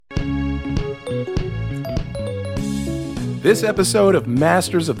This episode of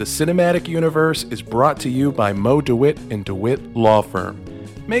Masters of the Cinematic Universe is brought to you by Mo DeWitt and DeWitt Law Firm.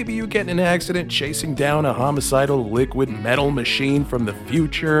 Maybe you get in an accident chasing down a homicidal liquid metal machine from the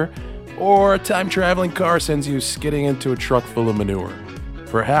future, or a time-traveling car sends you skidding into a truck full of manure.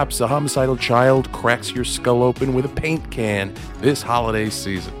 Perhaps a homicidal child cracks your skull open with a paint can this holiday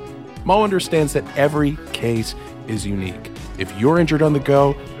season. Mo understands that every case is unique. If you're injured on the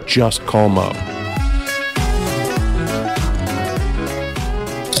go, just call Mo.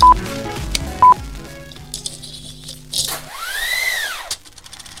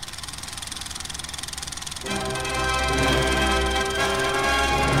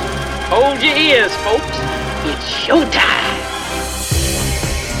 Hold your ears, folks. It's showtime.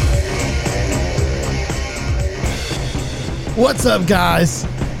 What's up, guys?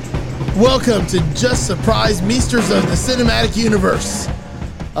 Welcome to Just Surprise Meesters of the Cinematic Universe.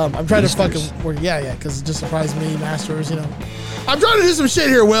 I'm trying to fucking work. Yeah, because Just Surprise Me, Masters, you know. I'm trying to do some shit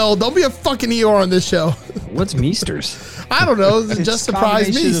here, Will. Don't be a fucking Eeyore on this show. What's Meesters? I don't know. Just Surprise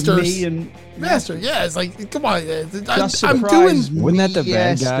Meesters. Me and Master, yeah, it's like, come on. I'm doing. Wasn't that the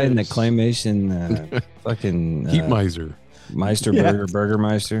bad guy in the claymation fucking Heat Miser. Meister Yeah.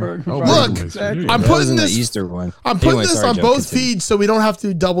 Burgermeister? Oh, Look, Burgermeister. I'm That putting wasn't this. the Easter one. I'm putting Anyway, this sorry, on Joe, both continue. feeds so we don't have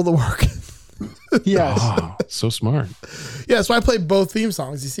to double the work. Yes. Oh, so smart. Yeah, so I play both theme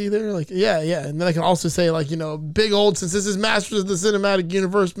songs. You see there? Like, yeah. And then I can also say, like, you know, big old, since this is Masters of the Cinematic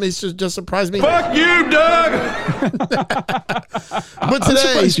Universe, Meesters Just Surprise Me. Fuck you, Doug! But I'm today,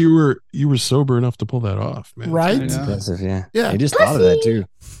 surprised you were sober enough to pull that off, man. right? I know. Impressive, yeah. Yeah. He just thought of that too.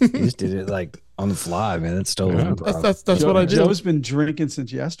 He just did it like on the fly, man. That's totally Yeah. improv. That's what I do. Joe's been drinking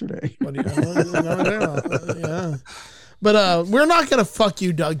since yesterday. What do you know? Yeah. But we're not gonna fuck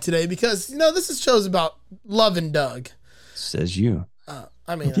you, Doug, today because you know this is shows about loving Doug. Says you.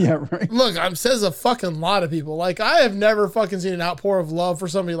 I mean, Yeah, right. look, says a fucking lot of people. Like I have never fucking seen an outpour of love for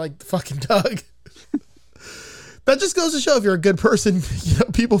somebody like fucking Doug. That just goes to show if you're a good person, you know,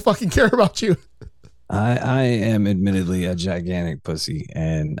 people fucking care about you. I am admittedly a gigantic pussy,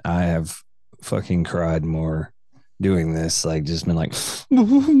 and I have fucking cried more doing this. Like, just been like,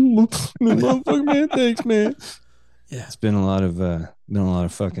 motherfucker, man, thanks, man. Yeah. It's been a lot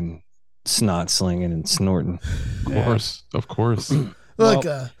of fucking snot slinging and snorting. Of course. Look,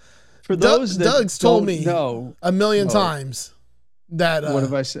 For those that Doug's told don't me know, a million times that what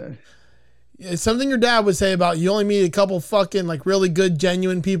have I said? it's something your dad would say about you only meet a couple fucking like really good,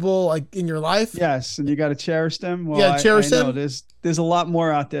 genuine people like in your life. Yes, and you got to cherish them. Well, Yeah, cherish I know them. There's a lot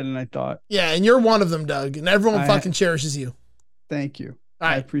more out there than I thought. Yeah, and you're one of them, Doug, and everyone I- fucking cherishes you. Thank you. All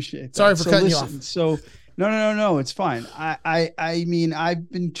I right. appreciate that. Sorry for cutting you listen, off. So no, it's fine. I mean,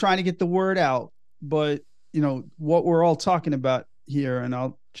 I've been trying to get the word out, but you know what we're all talking about here, and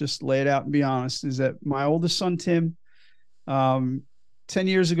I'll just lay it out and be honest, is that my oldest son, Tim, 10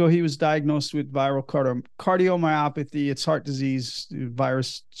 years ago, he was diagnosed with viral cardiomyopathy. It's heart disease. The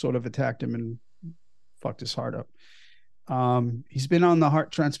virus sort of attacked him and fucked his heart up. He's been on the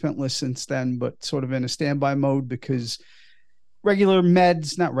heart transplant list since then, but sort of in a standby mode because regular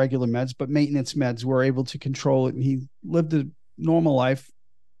meds, not regular meds, but maintenance meds were able to control it. And he lived a normal life.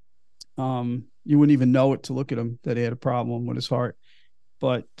 You wouldn't even know it to look at him that he had a problem with his heart.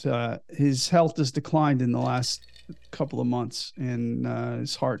 But his health has declined in the last couple of months, and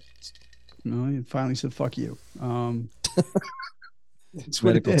his heart, you know, he finally said, "Fuck you." It's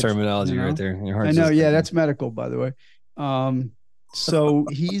medical terminology right there. Your heart's I know. just- Yeah, that's medical, by the way. So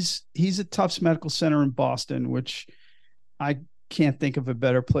he's at Tufts Medical Center in Boston, which I can't think of a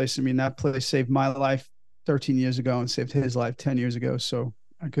better place. I mean, that place saved my life 13 years ago and saved his life 10 years ago. So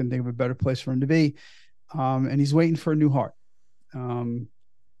I couldn't think of a better place for him to be. And he's waiting for a new heart.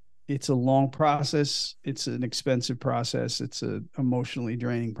 It's a long process. It's an expensive process. It's an emotionally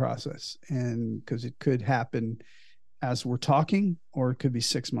draining process. And because it could happen as we're talking, or it could be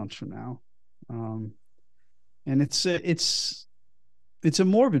 6 months from now. And it's a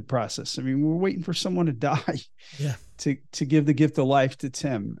morbid process. I mean, we're waiting for someone to die Yeah. to give the gift of life to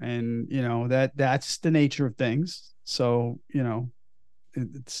Tim. And, you know, that's the nature of things. So, you know,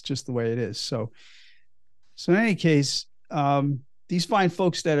 it's just the way it is. So in any case, these fine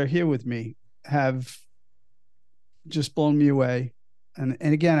folks that are here with me have just blown me away. And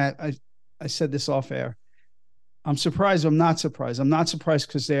again, I said this off air. I'm surprised. I'm not surprised. I'm not surprised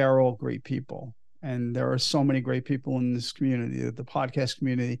because they are all great people. And there are so many great people in this community, the podcast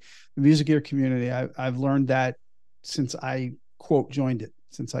community, the music gear community. I've learned that since I, quote, joined it,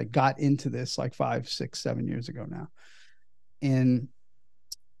 since I got into this like 5, 6, 7 years ago now. And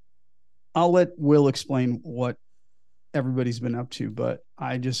I'll let Will explain what everybody's been up to, but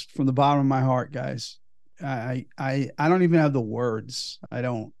I just, from the bottom of my heart, guys, I don't even have the words. I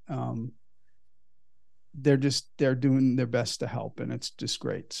don't. They're doing their best to help, and it's just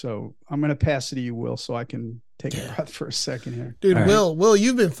great. So I'm gonna pass it to you, Will, so I can take a breath for a second here. Dude, All Will,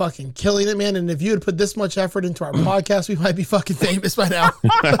 you've been fucking killing it, man. And if you had put this much effort into our podcast, we might be fucking famous by now.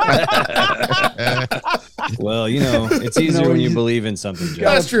 Well, it's easier when you believe in something, Joe.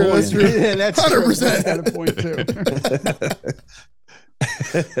 That's true. That's true. Yeah, that's 100%. Got a point too.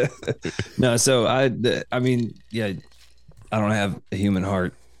 No, so I mean, yeah, I don't have a human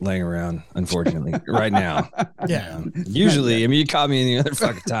heart laying around, unfortunately, right now. Yeah. Usually, I mean, you caught me any other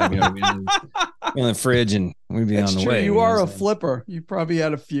fucking time, what I mean? In the fridge and we'd be That's on the true. way. You are a flipper. You probably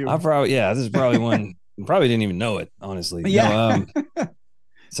had a few. This is probably one. Probably didn't even know it, honestly. Yeah.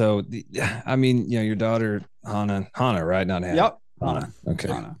 So, I mean, your daughter, Hannah, right? Not Hannah. Yep. Hannah. Okay.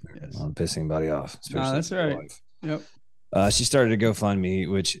 Hannah, yes. I'm pissing anybody off. No, that's my right. wife. Yep. She started a GoFundMe,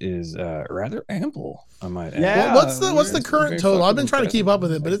 which is rather ample, I might add. Yeah. What's the current total? I've been trying to keep up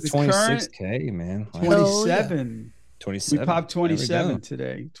with it, but it's 26K, man. 27. 27. We popped 27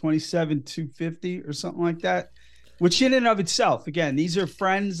 today. 27,250 or something like that. Which in and of itself, again, these are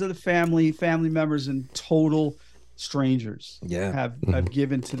friends of the family members, and total strangers have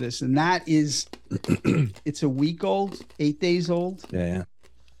given to this. And that is, it's a week old, 8 days old. Yeah.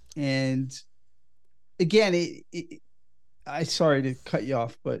 And again, I sorry to cut you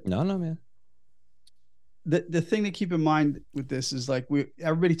off, but no, man. The thing to keep in mind with this is like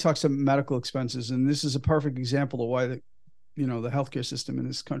everybody talks about medical expenses, and this is a perfect example of why the healthcare system in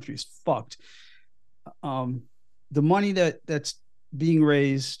this country is fucked. The money that's being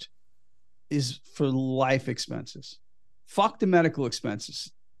raised is for life expenses. Fuck the medical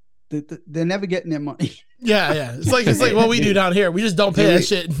expenses. They're never getting their money. Yeah. It's like what we do down here. We just don't pay that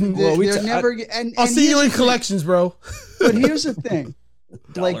shit. They're never. I'll see you in collections, bro. But here's the thing: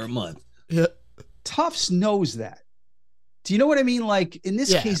 $1 a month. Yeah. Tufts knows that. Do you know what I mean? Like in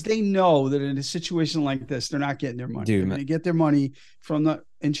this case, they know that in a situation like this, they're not getting their money. Dude, they get their money from the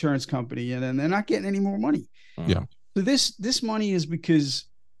insurance company, and then they're not getting any more money. Yeah. So this money is because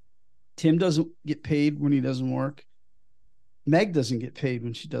Tim doesn't get paid when he doesn't work. Meg doesn't get paid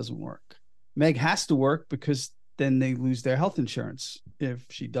when she doesn't work. Meg has to work because then they lose their health insurance if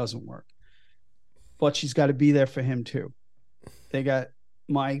she doesn't work. But she's got to be there for him too. They got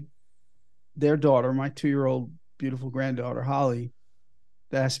their daughter, my 2-year-old beautiful granddaughter, Holly,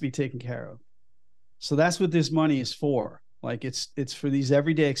 that has to be taken care of. So that's what this money is for. Like it's for these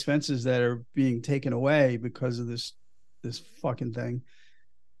everyday expenses that are being taken away because of this fucking thing.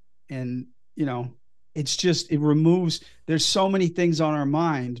 And, it's just, it removes, there's so many things on our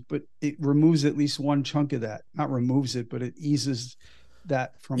mind, but it removes at least one chunk of that. Not removes it, but it eases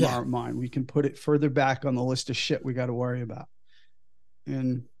that from our mind. We can put it further back on the list of shit we got to worry about.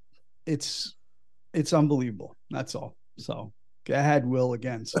 And it's unbelievable. That's all. So go ahead, Will,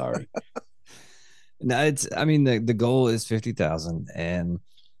 again. Sorry. No, the goal is 50,000, and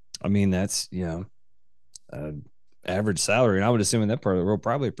I mean that's average salary, and I would assume in that part of the world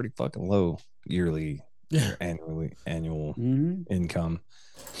probably a pretty fucking low yearly annual income.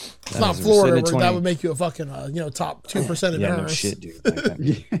 It's not Florida where that would make you a fucking top 2% of no shit, dude.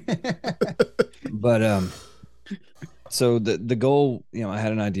 But so the goal, I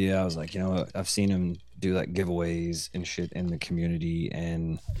had an idea. I was like, I've seen him do like giveaways and shit in the community,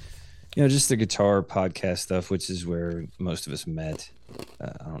 and just the guitar podcast stuff, which is where most of us met.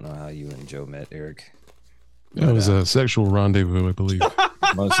 I don't know how you and Joe met, Eric. It was a sexual rendezvous, I believe.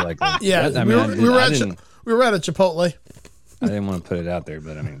 Most likely. Yeah, we were at a Chipotle. I didn't want to put it out there,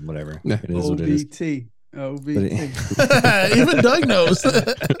 but I mean, whatever. It is what it is. OBT. Even Doug knows.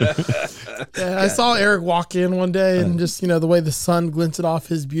 I saw Eric walk in one day, and just the way the sun glinted off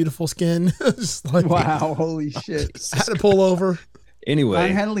his beautiful skin. Just like, wow, holy shit! I had to pull over. Anyway, Ron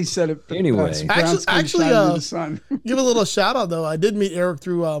Henley said it. Actually, give a little shout out though. I did meet Eric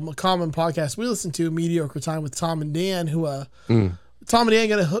through a common podcast we listened to, Mediocre Time with Tom and Dan. Who Tom and Dan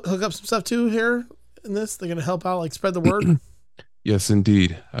gonna hook up some stuff too here in this. They're gonna help out, like spread the word. Yes,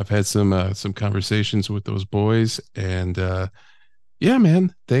 indeed. I've had some conversations with those boys, and yeah,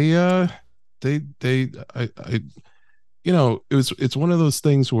 man, it's one of those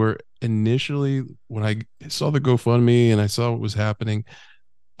things where initially when I saw the GoFundMe and I saw what was happening,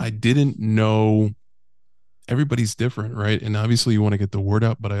 I didn't know. Everybody's different, right? And obviously you want to get the word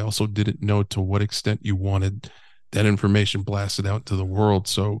out, but I also didn't know to what extent you wanted that information blasted out to the world.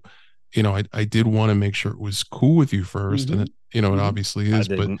 So, I did want to make sure it was cool with you first, and it obviously is,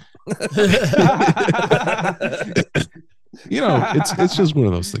 but it's just one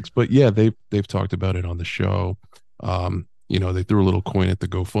of those things. But yeah, they've talked about it on the show. they threw a little coin at the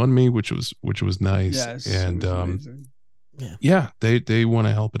GoFundMe, which was nice. Yes, And it was amazing. yeah, they want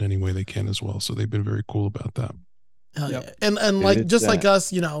to help in any way they can as well. So they've been very cool about that. Hell Yep. yeah. And Dude, like it's just like us,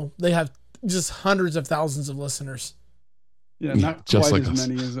 they have just hundreds of thousands of listeners. Yeah, Yeah, not just quite like as us.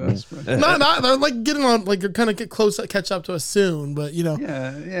 many as us. But Not they're like getting on, like you're kind of catch up to us soon, but yeah,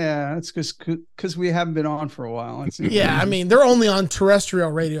 that's because we haven't been on for a while. yeah, I mean they're only on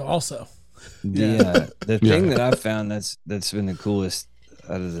terrestrial radio also. The thing that I've found that's been the coolest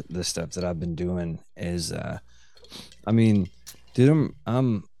out of the stuff that I've been doing is I mean, dude,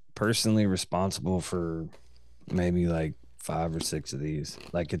 I'm personally responsible for maybe like 5 or 6 of these.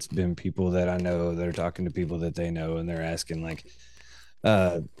 Like, it's been people that I know that are talking to people that they know, and they're asking like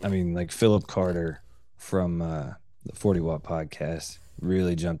like Philip Carter from the 40 Watt podcast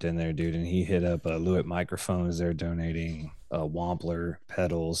really jumped in there, dude, and he hit up Lewitt microphones. They're donating Wampler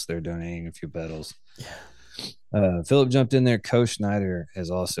pedals. They're donating a few pedals. Philip jumped in there. Co Schneider has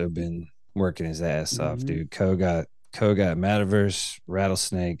also been working his ass off, dude. Co got Metaverse,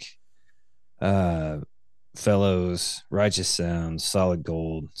 Rattlesnake, Fellows, Righteous Sounds, Solid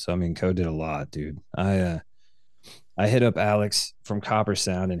Gold. So I mean, Co did a lot, dude. I hit up Alex from Copper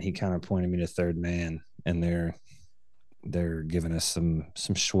Sound, and he kind of pointed me to Third Man, and they're giving us some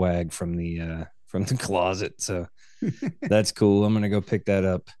swag from the closet. So that's cool. I'm gonna go pick that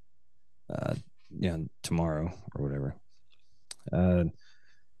up tomorrow or whatever.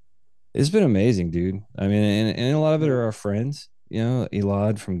 It's been amazing, dude. I mean, and a lot of it are our friends.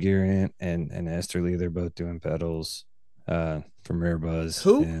 Elad from Gear Ant and Esther Lee, they're both doing pedals from Rare Buzz.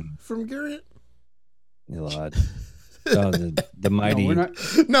 Who and from Garrett? Elad. Oh, the mighty.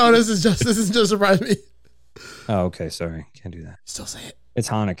 No, this is just surprise me. Oh, okay. Sorry. Can't do that. Still say it. It's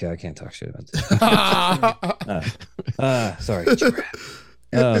Hanukkah. I can't talk shit about this. Sorry.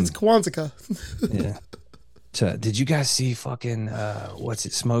 It's Kwanzaa. Yeah. So, did you guys see fucking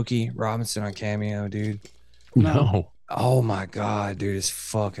Smokey Robinson on Cameo, dude? No. Oh my god, dude, it's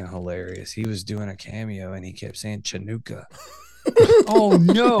fucking hilarious. He was doing a cameo and he kept saying Chinooka. Oh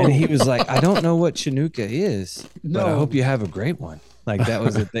no. And he was like, I don't know what Chinooka is, but I No. hope you have a great one. Like, that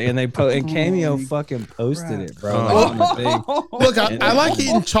was the thing. And and Cameo fucking posted it, bro. Like, on the thing. Look, I like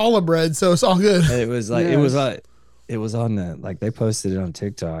eating challah bread, so it's all good. And it was like it was on the, like, they posted it on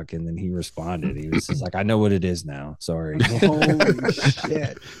TikTok, and then he responded. He was just like, I know what it is now. Sorry. Holy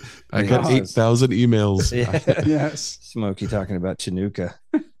shit. I got 8,000 emails. Yeah. Yes. Smokey talking about Chinooka.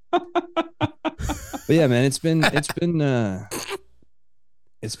 But yeah, man, it's been a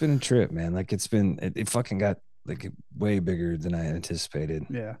trip, man. Like, it fucking got like way bigger than I anticipated.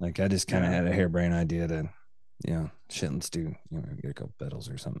 Yeah. Like, I just kind of had a harebrained idea to, shit, let's do, get a couple pedals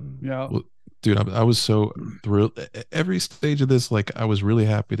or something. Yeah. Well, dude, I was so thrilled. Every stage of this, like, I was really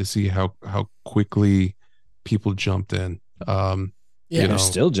happy to see how quickly people jumped in. Yeah, They're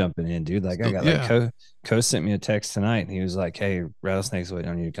still jumping in, dude. Like, I got Yeah. Co sent me a text tonight, and he was like, "Hey, Rattlesnake's waiting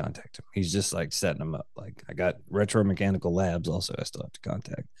on you to contact him." He's just like setting them up. Like, I got Retro Mechanical Labs also. I still have to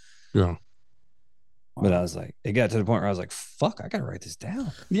contact. Yeah. But I was like, it got to the point where I was like, "Fuck, I gotta write this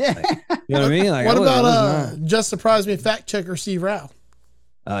down." Yeah. Like, you know what I mean? Like, what I was about Just Surprise Me fact checker Steve Rao?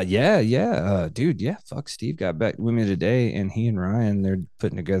 Dude, yeah. Fuck, Steve got back with me today, and he and Ryan, they're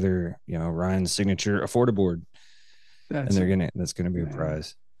putting together, Ryan's signature Affordaboard, and that's gonna be a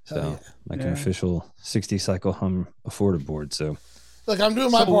prize. So, an official 60 cycle hum Affordaboard. So, Look, I'm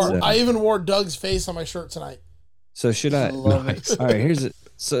doing my part. So- I even wore Doug's face on my shirt tonight. so should I? Love it. All right, here's it.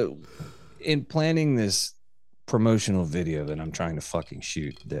 So, in planning this promotional video that I'm trying to fucking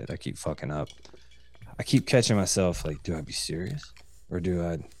shoot, that I keep fucking up, I keep catching myself like, do I be serious or do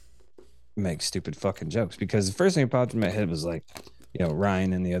I make stupid fucking jokes? Because the first thing that popped in my head was like,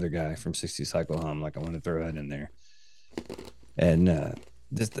 Ryan and the other guy from 60 Cycle Hum. Like, I want to throw that in there, and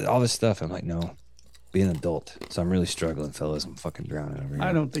all this stuff. I'm like, no, be an adult. So I'm really struggling, fellas. I'm fucking drowning over here.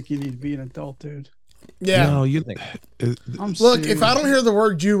 I don't think you need to be an adult, dude. Yeah. No, you Think- I'm Look, serious. if I don't hear the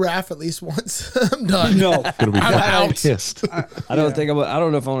word giraffe at least once, I'm done. No. gonna be I'm out. pissed. I don't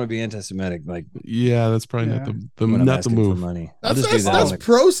know if I want to be anti-Semitic. Like, Yeah, that's probably Yeah. when I'm not the asking for move. money. I'll That's just do that. On the,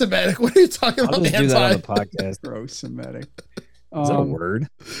 pro-Semitic. What are you talking I'll about? just do that on Anti? the podcast. Pro-Semitic. Is that a word?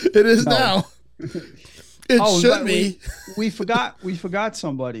 It is No. now. It should but be. We forgot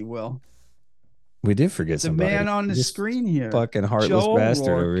somebody, Will. We did forget The somebody. man on the This screen here. fucking heartless Joe bastard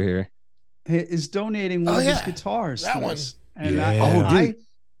O'Rourke. over here. Is donating one Oh, of yeah. his guitars. That to one. us. And Yeah.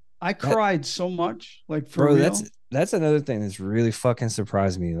 I cried so much, like, for Bro, real. that's another thing that's really fucking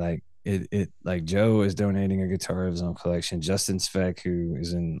surprised me. Like, it like, Joe is donating a guitar of his own collection. Justin Speck, who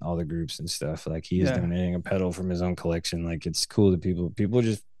is in all the groups and stuff, like, he is Yeah. donating a pedal from his own collection. Like, it's cool that people are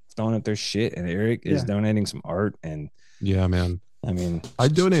just throwing up their shit, and Eric is Yeah. donating some art, and Yeah, man. I mean, I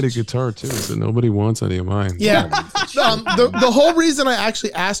donated a guitar too, but nobody wants any of mine. Yeah. The whole reason I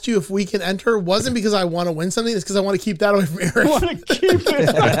actually asked you if we can enter wasn't because I want to win something. It's because I want to keep that away from Eric. I want to keep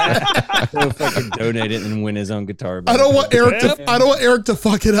it. he'll fucking donate it and win his own guitar. I don't want Eric to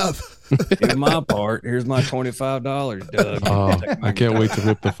fuck it up. Here's my part. Here's my $25, Doug. Oh, I can't wait to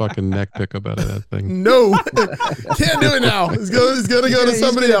rip the fucking neck pickup out of that thing. No, can't do it now. It's gonna go to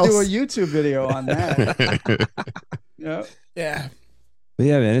somebody else. Do a YouTube video on that. Yep. Yeah. But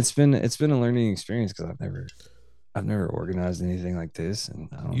yeah, man, it's been a learning experience because I've never organized anything like this, and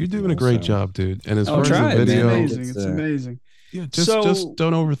You're doing a great job, dude. And as far as try the it, video, man. It's amazing. yeah, just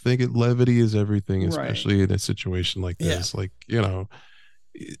don't overthink it. Levity is everything, especially in a situation like this. Like,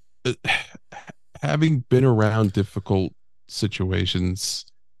 having been around difficult situations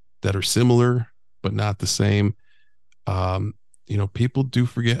that are similar but not the same, people do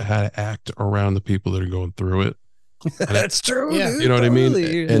forget how to act around the people that are going through it. That's true. Yeah. Dude, You know what I mean?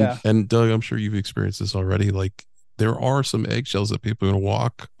 totally. And Doug, I'm sure you've experienced this already. Like, there are some eggshells that people are going to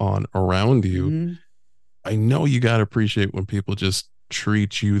walk on around you. Mm-hmm. I know you got to appreciate when people just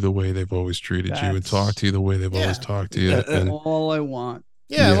treat you the way they've always treated you and talk to you the way they've always talked to you. And all I want.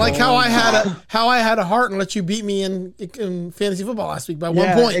 Yeah, like how I had a heart and let you beat me in fantasy football last week by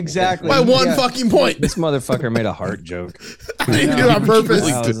 1 point. Exactly. By one fucking point. This motherfucker made a heart joke. I didn't do it on purpose.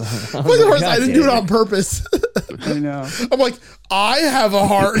 I didn't do it on purpose. I know. I'm like, I have a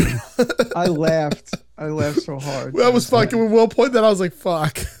heart. I laughed so hard. That was fucking when Will pointed that. I was like,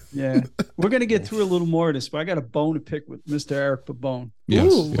 fuck. Yeah. We're going to get through a little more of this, but I got a bone to pick with Mr. Eric Babone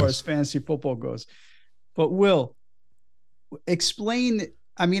as far as fantasy football goes. But Will, explain.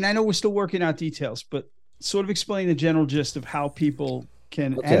 I mean, I know we're still working out details, but sort of explain the general gist of how people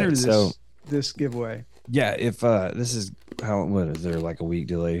can enter this giveaway. Yeah, if this is what is there like a week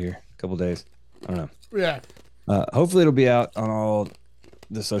delay here? A couple days? I don't know. Yeah. Hopefully it'll be out on all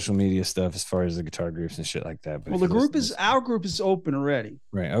the social media stuff as far as the guitar groups and shit like that. But well, our group is open already.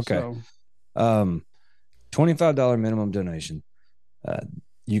 Right. Okay. So. $25 minimum donation.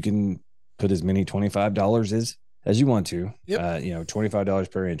 You can put as many $25 as you want to. Yep.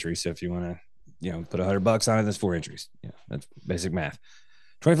 $25 per entry. So if you want to, put $100 on it, that's 4 entries. Yeah, that's basic math.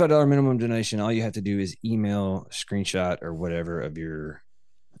 $25 minimum donation. All you have to do is email, screenshot, or whatever of your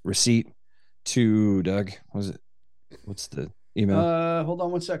receipt to Doug. What's the email? Hold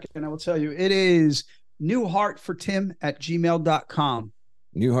on 1 second. I will tell you. It is newheartfortim@gmail.com.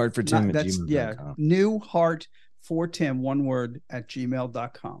 Newheartfortim@gmail.com. Yeah. Newheartfortim, one word,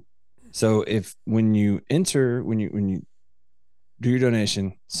 @gmail.com. So when you do your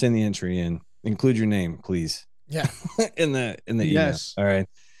donation, send the entry in, include your name, please. Yeah. in the email. Yes. All right.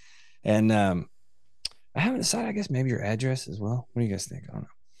 And I haven't decided, I guess maybe your address as well. What do you guys think? I don't know.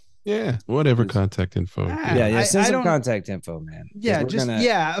 Yeah, whatever contact info. Yeah. Send some contact info, man. Yeah,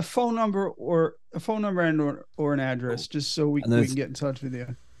 a phone number or an address, just so we can get in touch with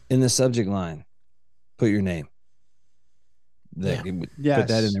you. In the subject line, put your name. Put that in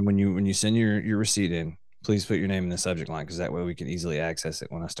there when you send your receipt in. Please put your name in the subject line, because that way we can easily access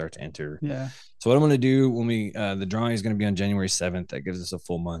it when I start to enter. Yeah. So what I'm going to do when the drawing is going to be on January 7th. That gives us a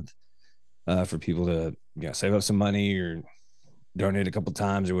full month for people to save up some money or donate a couple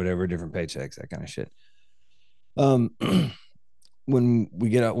times or whatever, different paychecks, that kind of shit. When we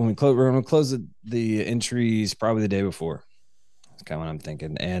close, we're going to close the entries probably the day before. That's kind of what I'm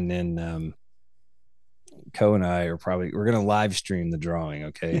thinking. And then Co and I we're going to live stream the drawing.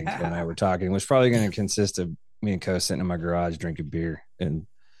 Okay. And Co and I were talking, which probably going to consist of me and Co sitting in my garage drinking beer. And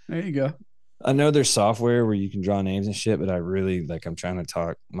there you go. I know there's software where you can draw names and shit, but I really I'm trying to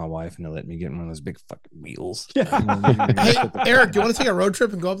talk my wife into letting me get in one of those big fucking wheels. Hey, Eric, do you want to take a road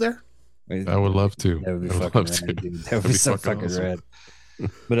trip and go up there? I would love to. That would be fucking rad, dude. That would be so fucking awesome. Rad.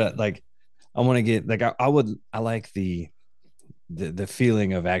 But I want to get I like the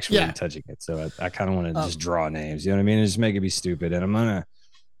feeling of actually touching it. So I kind of want to just draw names. You know what I mean? And just make it be stupid. And I'm gonna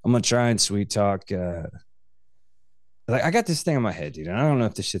try and sweet talk. I got this thing in my head, dude. And I don't know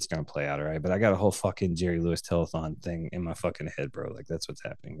if this shit's gonna play out all right, but I got a whole fucking Jerry Lewis telethon thing in my fucking head, bro. That's what's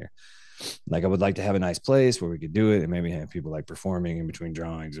happening here. I would like to have a nice place where we could do it and maybe have people performing in between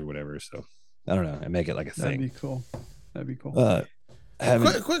drawings or whatever. So I don't know, and make it like a thing. That'd be cool.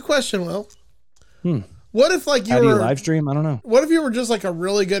 Quick question, Will. What if you were live stream? I don't know. What if you were just a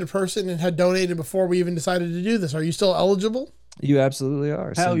really good person and had donated before we even decided to do this? Are you still eligible? You absolutely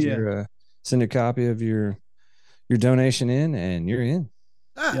are. Hell yeah. Send a copy of your donation in, and you're in.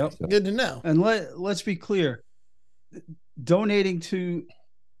 Yep. Good to know. And let's be clear. Donating to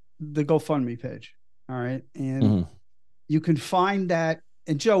the GoFundMe page. All right. And you can find that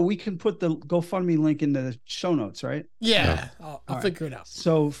And Joe, we can put the GoFundMe link in the show notes, right? Yeah, I'll right. figure it out.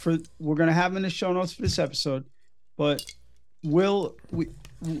 So we're gonna have them in the show notes for this episode, but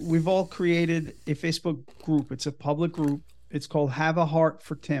we've all created a Facebook group. It's a public group. It's called Have a Heart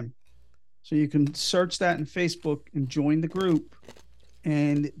for Tim. So you can search that in Facebook and join the group.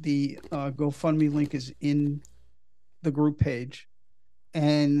 And the GoFundMe link is in the group page,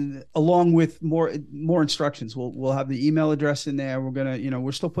 and along with more instructions. We'll have the email address in there. We're gonna,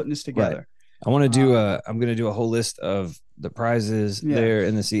 we're still putting this together. Right. I want to do I'm going to do a whole list of the prizes there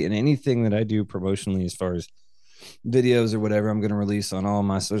in the seat, and anything that I do promotionally as far as videos or whatever, I'm going to release on all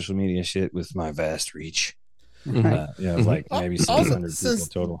my social media shit with my vast reach. Like maybe 600 people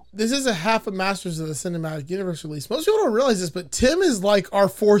total. This is a half of Masters of the Cinematic Universe release. Most people don't realize this, but Tim is like our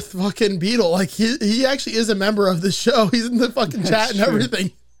fourth fucking Beatle. Like he actually is a member of the show. He's in the fucking chat and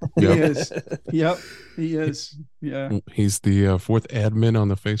everything. He is. Yep, he is. Yeah, he's the fourth admin on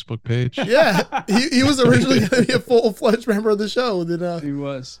the Facebook page. Yeah, he was originally going to be a full-fledged member of the show. Then he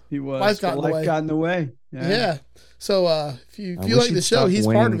was. Life got in the way. Yeah. So if you like the show, he's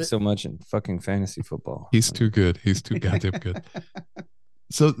part of it. So much in fucking fantasy football. He's too good. He's too goddamn good.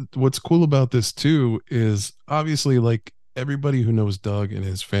 So what's cool about this too is obviously like everybody who knows Doug and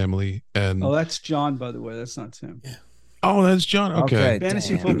his family, and that's John, by the way. That's not Tim. Yeah. Oh, that's John. Okay.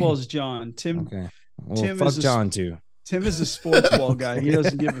 Fantasy football is John. Tim. Okay. Well, Tim fuck is John too. Tim is a sports ball guy. He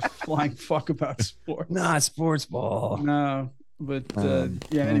doesn't give a flying fuck about sports. Not sports ball. No. But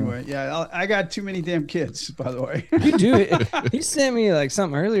anyway, I got too many damn kids, by the way. You do. He sent me like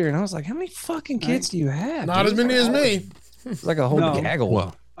something earlier, and I was like, "How many fucking kids do you have?" Not as many as me. It's like a whole gaggle.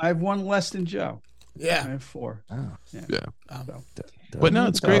 Well, I have one less than Joe. Yeah, I have 4. Oh. Yeah. So. But no,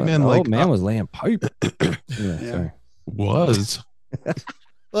 it's great, man. The Like old man was laying pipe. Sorry. Was.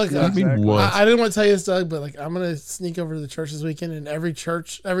 Look, I didn't want to tell you this, Doug, but like I'm gonna sneak over to the church this weekend, and every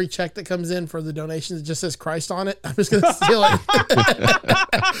check that comes in for the donations, it just says Christ on it. I'm just gonna steal it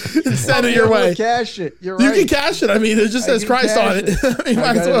and send it your way. Cash it. You can cash it. I mean, it just says Christ on it. I mean,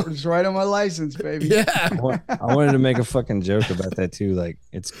 might as well. It's right on my license, baby. Yeah. I wanted to make a fucking joke about that too. Like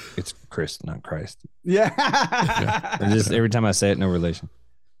it's Chris, not Christ. Yeah. And just every time I say it, no relation.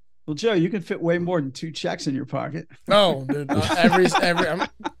 Well, Joe, you can fit way more than 2 checks in your pocket. Oh, dude, every I'm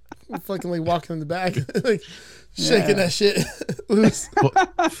fucking like walking in the back, like shaking that shit loose. Well,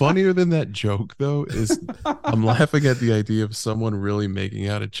 funnier than that joke though is I'm laughing at the idea of someone really making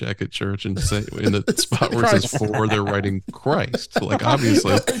out a check at church and say in the spot where it says for, they're writing Christ. Like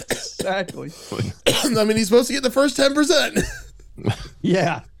obviously, exactly. I mean, he's supposed to get the first 10%.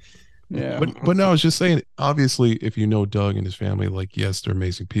 Yeah. Yeah. But no, I was just saying, obviously, if you know Doug and his family, like, yes, they're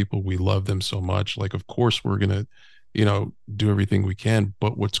amazing people. We love them so much. Like, of course, we're going to, do everything we can.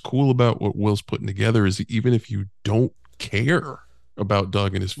 But what's cool about what Will's putting together is even if you don't care about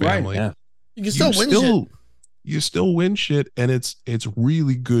Doug and his family, right, you can still win shit. You still win shit. And it's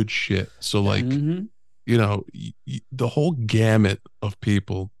really good shit. So like, the whole gamut of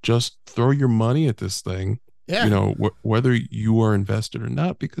people, just throw your money at this thing. Yeah. Whether you are invested or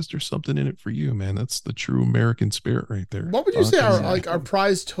not, because there's something in it for you, man. That's the true American spirit right there. What would you say our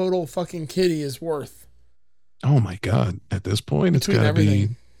prize total fucking kitty is worth? Oh my God. At this point, it's got to be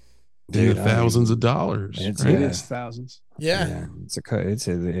in the thousands of dollars. It is thousands. Yeah. It's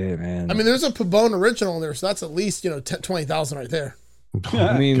a man. I mean, there's a Pabone original in there, so that's at least, 20,000 right there.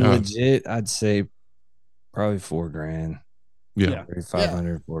 I mean, legit, I'd say probably $4,000. Yeah.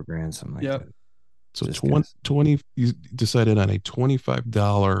 500, $4,000, something like that. So 20 you decided on a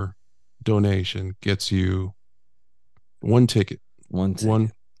 $25 donation gets you one ticket. One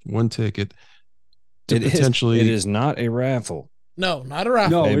ticket. It is not a raffle. No, not a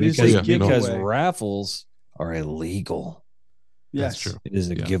raffle. No, it is a giveaway. Because raffles are illegal. Yes. That's true. It is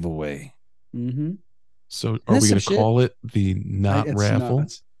a giveaway. Mm-hmm. So are we going to call it the not raffle?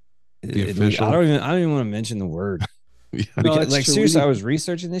 The official? I don't even want to mention the word. Yeah. Because, like seriously, I was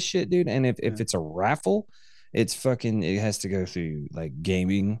researching this shit, dude. And if it's a raffle, it has to go through like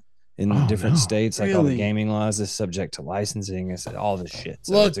gaming in different states, like all the gaming laws is subject to licensing. It's all this shit.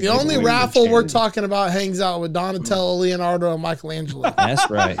 So look, the only raffle we're talking about hangs out with Donatello, Leonardo, and Michelangelo. That's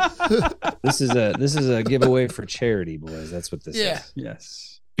right. This is a giveaway for charity, boys. That's what this is. Yes.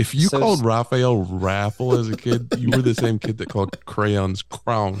 If you called Raphael raffle as a kid, you were the same kid that called crayons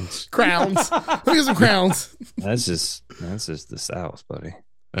crowns. Crowns. Look at some crowns. That's just the South, buddy.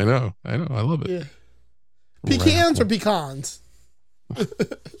 I know. I love it. Yeah. Pecans or pecans?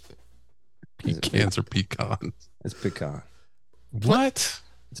 Pecans or pecans? It's pecan. What?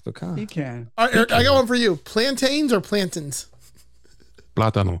 It's pecan. Pecan. I got one for you. Plantains or plantains?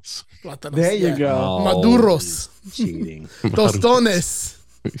 Plátanos. Plátanos, There you yeah. go. Maduros. Cheating. Tostones.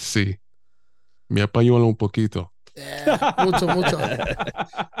 Sí. Me apañola un poquito. Yeah, mucho.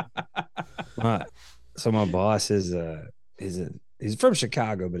 So my boss is he's from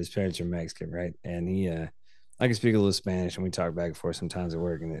Chicago, but his parents are Mexican, right? And I can speak a little Spanish, and we talk back and forth sometimes at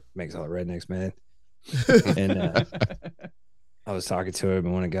work, and it makes all the rednecks mad. And I was talking to him,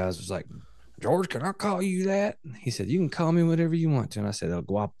 and one of the guys was like, "George, can I call you that?" And he said, "You can call me whatever you want to." And I said, "El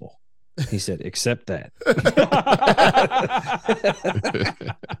guapo." He said, "Accept that."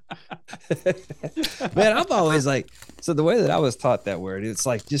 Man, I'm always like, so the way that I was taught that word, it's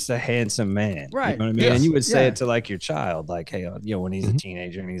like just a handsome man, Right. You know what I mean? Yes. And you would say Yeah. it to like your child, like, hey, when he's a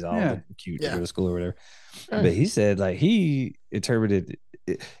teenager and he's all cute to go to school or whatever. Right. But he said, like, he interpreted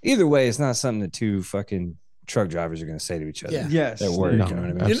it, either way, it's not something that two fucking truck drivers are going to say to each other. Yeah. Yes. At work, No, you know what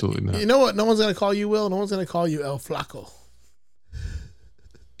I mean? absolutely not. You know what? No one's gonna call you Will. No one's gonna call you El Flaco.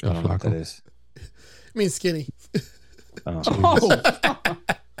 I don't know what that is. It means skinny. Oh. Oh,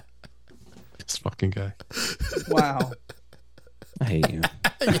 This fucking guy. wow. I hate you.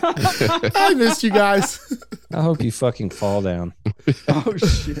 I missed you guys. I hope you fucking fall down. Oh,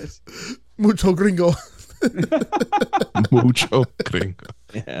 shit. Mucho gringo. Mucho gringo.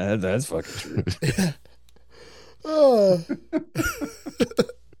 Yeah, that's fucking true. Oh.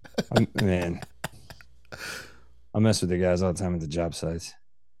 Man, I mess with the guys all the time at the job sites.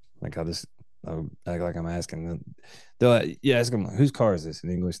 Like I'll act like I'm asking them. You ask them, whose car is this in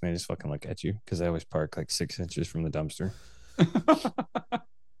English? And they just fucking look at you because I always park like 6 inches from the dumpster.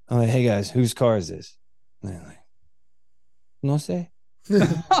 I'm like, hey guys, whose car is this? And they're like, no sé.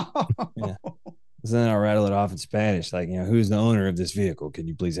 Yeah. So then I'll rattle it off in Spanish, like, who's the owner of this vehicle? Can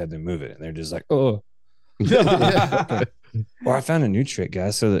you please have them move it? And they're just like, oh. Okay. Or I found a new trick,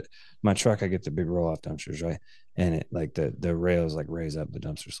 guys. So that my truck, I get the big roll-off dumpsters, right? And it like the rails like raise up, the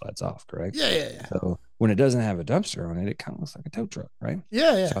dumpster slides off, correct? Yeah. So when it doesn't have a dumpster on it, it kind of looks like a tow truck, right?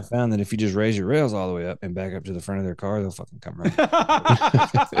 Yeah. So I found that if you just raise your rails all the way up and back up to the front of their car, they'll fucking come right.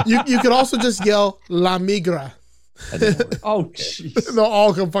 You could also just yell La Migra. Oh, jeez. They'll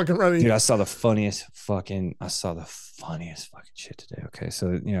all come fucking running. Dude, I saw the funniest fucking shit today. Okay,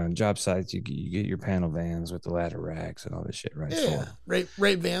 so in job sites, you get your panel vans with the ladder racks and all this shit, right? Yeah.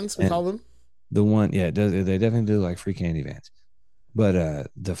 Rape vans, we And call them. the one, yeah, they definitely do like free candy vans. But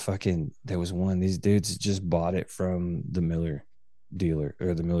there was one, these dudes just bought it from the Miller dealer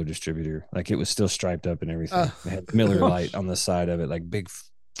or the Miller distributor. Like it was still striped up and everything. They had Miller light on the side of it, like big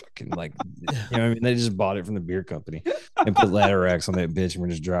fucking like you know what I mean? They just bought it from the beer company and put ladder racks on that bitch and we're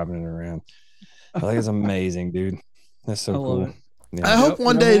just driving it around. I think it's amazing, dude. That's so cool. Yeah. I hope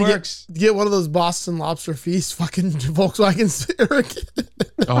one day to works. get one of those Boston Lobster Feast fucking Volkswagens.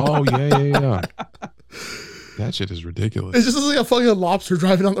 Oh, yeah. That shit is ridiculous. It just looks like a fucking lobster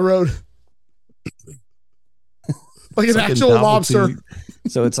driving on the road. Like an It's like a actual novelty. lobster.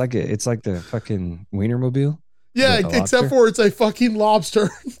 So it's like the fucking Wienermobile. Yeah, With the except lobster? for it's a fucking lobster.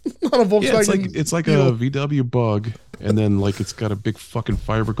 Not a Volkswagen. Yeah, it's like a VW Bug, and then like it's got a big fucking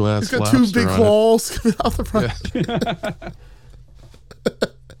fiberglass. It's got two lobster big on claws coming out the front.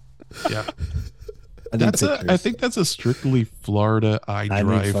 Yeah. I I think that's a strictly Florida need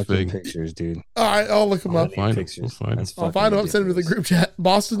iDrive fucking thing. pictures, dude. All right, I'll look them I up. need find 'em. pictures. We'll find 'em. That's I'll fucking find them. I'm sending them to the ridiculous. group chat.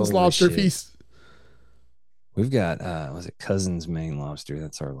 Boston's Holy Lobster shit. Feast. We've got was it Cousin's Maine Lobster?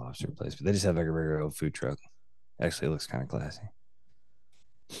 That's our lobster place, but they just have like a regular old food truck. Actually, it looks kind of classy.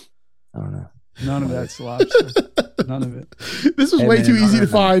 I don't know. None of that's lobster. None of it. This was Hey, way man, too easy to I-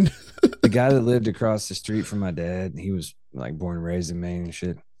 find. The guy that lived across the street from my dad, he was like born and raised in Maine and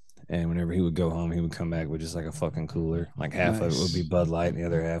shit. And whenever he would go home, he would come back with just like a fucking cooler. Like half of it would be Bud Light, and the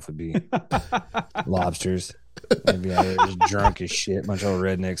other half would be lobsters. They'd be out there just drunk as shit. Bunch of old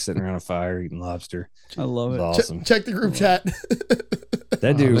rednecks sitting around a fire eating lobster. I love It it. was awesome. Check the group chat.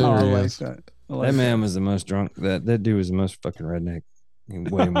 That dude, there Oh, I he like is. that. I that like man was the most drunk. That dude was the most fucking redneck.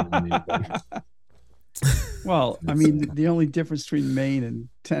 Way more than anybody. Well, I mean, the only difference between Maine and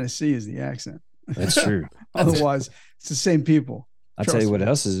Tennessee is the accent. That's true. Otherwise, it's the same people. I'll tell you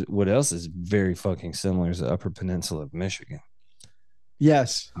Trust what else is very fucking similar is the Upper Peninsula of Michigan.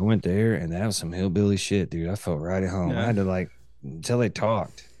 Yes. I went there and that was some hillbilly shit, dude. I felt right at home. Yeah. I had to like until they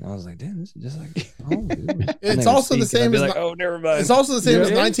talked. And I was like, damn, this is just like home, dude. And It's they would also the speak, and same I'd be as like, oh, never mind. It's also the same as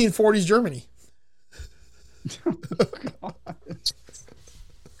Yeah. 1940s Germany.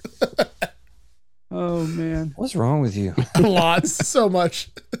 Oh man. What's wrong with you? Lots, so much.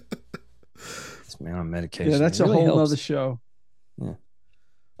 This man on medication. Yeah, that's It a really whole helps. nother show. Yeah.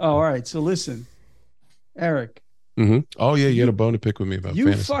 Oh, all right. So listen, Eric, Oh yeah, you had a bone to pick with me about you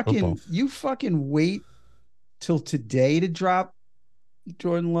fantasy football. fucking wait till today to drop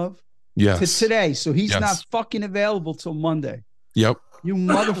Jordan Love? Yes. To today. So he's Yes. not fucking available till Monday. Yep. You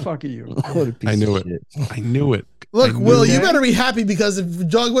motherfucker, you. What a piece I knew of it. shit. I knew it. Look, I knew Will, it. you better be happy because if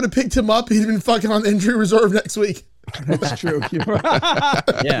Doug would have picked him up, he'd been fucking on the injury reserve next week. That's true. You're right.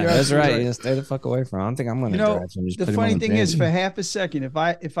 Yeah, You're that's right. absolutely You stay the fuck away from him. I don't think I'm going to You know, draft him. Just the put him funny on thing is, bench. for half a second,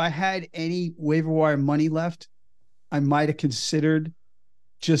 if I had any waiver wire money left, I might have considered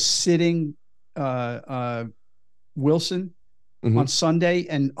just sitting Wilson Mhm. on Sunday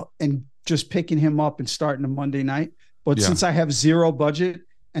and just picking him up and starting a Monday night. But Yeah. since I have zero budget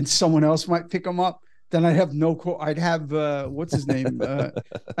and someone else might pick him up, then I'd have I'd have what's his name?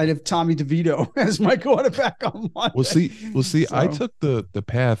 I'd have Tommy DeVito as my quarterback on Monday. We'll see. I So- took the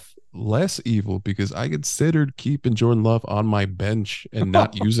path less evil because I considered keeping Jordan Love on my bench and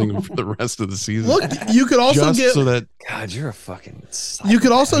not using him for the rest of the season. Look, you could also just get so that God, you're a fucking. you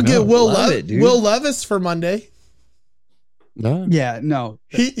could also I know. get Love it, dude. Will Levis for Monday. no. Yeah, no,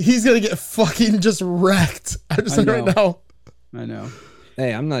 He's gonna get fucking just wrecked. I'm just I saying right now. I know.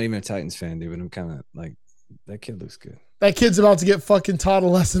 Hey, I'm not even a Titans fan, dude, but I'm kind of like, that kid looks good. That kid's about to get fucking taught a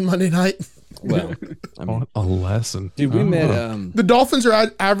lesson Monday night. Well, I mean, A lesson, dude, we Oh. met. The Dolphins are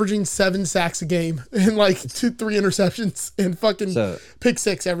averaging 7 sacks a game and like 2-3 interceptions and fucking So pick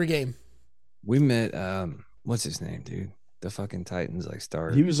 6 every game. we met. What's his name, dude? The fucking Titans like star.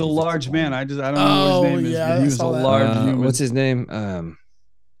 He was a large man. I don't know Oh, what his name is, yeah, but I he was a saw that. large human. What's his name?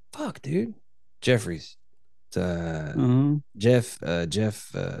 Fuck, dude. Jeffries. It's, Mhm. Jeff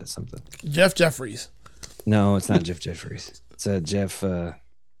something. Jeff Jeffries. No, it's not Jeff Jeffries. It's Jeff.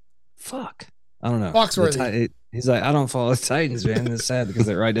 Fuck, I don't know. Foxworthy. He's like, I don't follow the Titans, man. It's sad because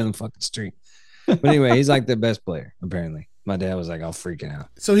they're right down the fucking street. But anyway, he's like the best player apparently. My dad was like all freaking out.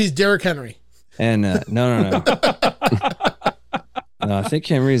 So he's Derrick Henry. And no. No, I think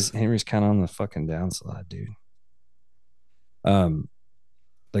Henry's kind of on the fucking downslide, dude.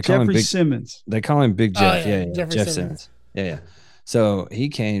 They call him Jeffrey Big. Simmons. They call him Big Jeff. Oh, yeah, yeah, Jeffrey Jeff Simmons. Simmons. Yeah. So he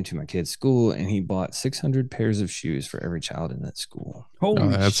came to my kid's school and he bought 600 pairs of shoes for every child in that school. Holy Oh,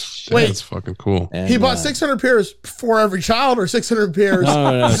 that's shit. Wait. that's fucking cool. And, He bought 600 pairs for every child or 600 pairs.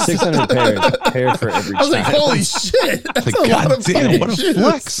 No, 600 pairs, a pair for every I was like, child. holy shit. That's Like, a lot God of damn, fucking what a shoes.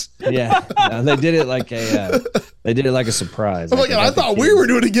 flex! Yeah, no, they did it like a surprise. Oh my Like, they God, I got the thought we kids- were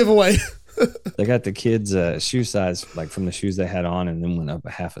doing a giveaway. They got the kids' shoe size like from the shoes they had on, and then went up a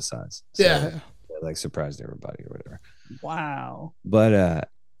half a size. So Yeah. they, like surprised everybody or whatever. Wow. But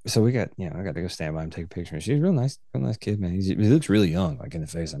so we got, I got to go stand by him, take a picture. She's real nice kid, man. He looks really young, like in the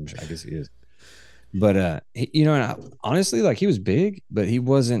face. I'm sure, I guess he is. But and honestly, like he was big, but he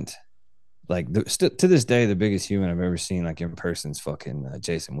wasn't like to this day the biggest human I've ever seen, like in person, is fucking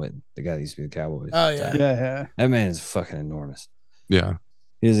Jason Witten, the guy that used to be the Cowboys. Oh, yeah. Yeah. That man is fucking enormous. Yeah.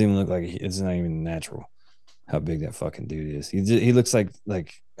 He doesn't even look like it's not even natural how big that fucking dude is. He looks like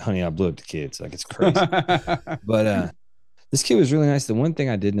Honey, I Blew Up the Kids. Like it's crazy. But this kid was really nice. The one thing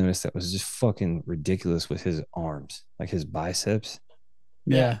I did notice that was just fucking ridiculous was his arms, like his biceps.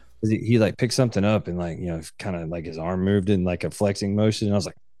 Yeah. He like picked something up and like, kind of like his arm moved in like a flexing motion. And I was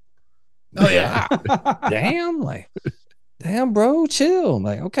like, Oh, yeah. damn, bro, chill. I'm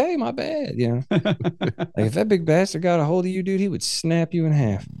like, okay, my bad. Like if that big bastard got a hold of you, dude, he would snap you in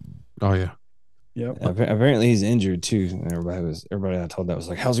half. Oh yeah. Yep. Apparently he's injured too. And everybody I told that was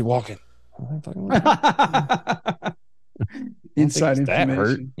like, how's he walking? I'm fucking Inside that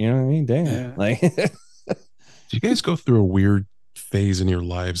hurt. information. You know what I mean? Damn. Yeah. Like Did you guys go through a weird phase in your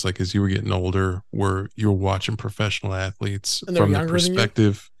lives, like as you were getting older, where you were watching professional athletes And they were from the younger than you?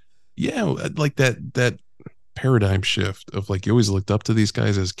 perspective? Yeah, like that paradigm shift of like you always looked up to these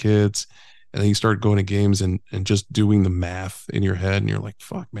guys as kids, and then you start going to games and just doing the math in your head, and you're like,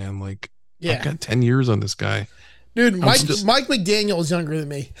 "Fuck, man! Like, Yeah. I've got 10 years on this guy." Dude, Mike still- McDaniel is younger than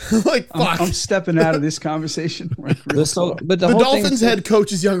me. Like, fuck. I'm stepping out of this conversation. Real slow. but the whole Dolphins thing, head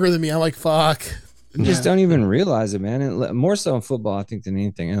coach is younger than me. I'm like, fuck. you just don't even realize it, man. And more so in football, I think, than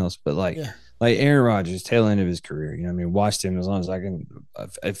anything else. But like Aaron Rodgers, tail end of his career, you know what I mean? Watched him as long as I can.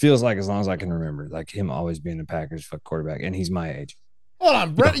 It feels like as long as I can remember, like him always being the Packers quarterback, and he's my age. Hold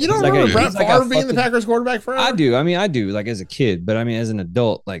on, Brett. You don't He's like remember a- Brett he's like a Favre being the fucking- Packers quarterback forever? I do. I mean, I do. Like as a kid, but I mean, as an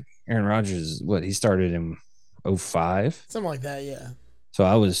adult, like Aaron Rodgers, he started in 05. Something like that, yeah. So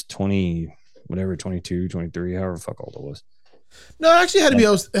I was 20, whatever, 22, 23, however fuck old I was. No, it actually had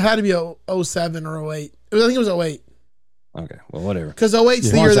to be 07 or 08. I think it was 08. Okay, well, whatever. Because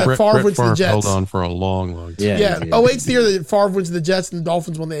 08's the year that Favre went to the Favre Jets. held on for a long, long time. Yeah, 08's the year that Favre went to the Jets and the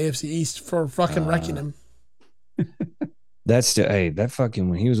Dolphins won the AFC East for fucking wrecking him. That's still, that fucking,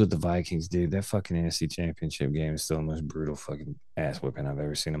 when he was with the Vikings, dude, that fucking NFC Championship game is still the most brutal fucking ass whipping I've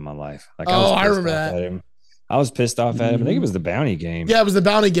ever seen in my life. Like, Oh, I pissed remember off that. at him. I was pissed off at him. I think it was the bounty game. Yeah, it was the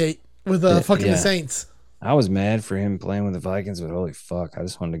Bounty Gate with fucking yeah. the Saints. I was mad for him playing with the Vikings, but holy fuck, I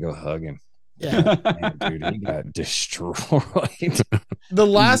just wanted to go hug him. Yeah, Man, dude, he got destroyed. the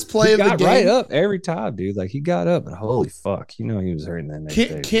last play he of the got game, right up every time, dude. Like he got up, and holy fuck, he was hurting that next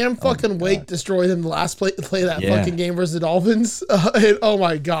day. Cam fucking Wake destroyed him the last play of that fucking game versus the Dolphins. Oh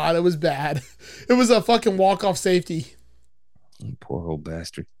my god, it was bad. It was a fucking walk-off safety. Poor old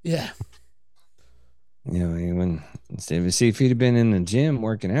bastard. Yeah. Instead of if he'd have been in the gym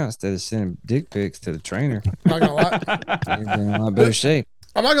working out instead of sending dick pics to the trainer, I'm not gonna lie. he'd been in a lot better shape.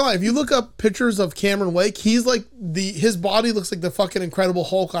 I'm not gonna lie. If you look up pictures of Cameron Wake, he's like his body looks like the fucking Incredible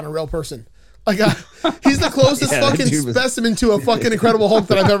Hulk on a real person. Like he's the closest fucking specimen to a fucking Incredible Hulk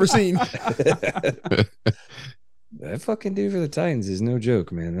that I've ever seen. That fucking dude for the Titans is no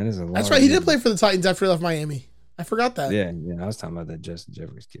joke, man. That is a lot. That's right. He did play for the Titans after he left Miami. I forgot that. Yeah. I was talking about that Justin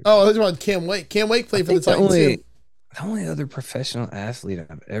Jeffries kid. Oh, I was about Cam Wake. Cam Wake played for the Titans too. The only other professional athlete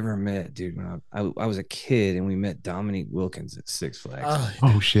I've ever met, dude, when I was a kid and we met Dominique Wilkins at Six Flags.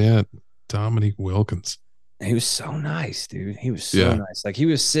 Oh shit. Dominique Wilkins. He was so nice, dude. He was so nice. Like he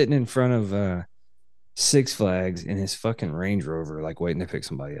was sitting in front of Six Flags in his fucking Range Rover, like waiting to pick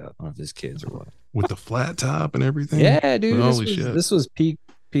somebody up, one of his kids or what. With the flat top and everything. Yeah, dude. Holy shit. This was peak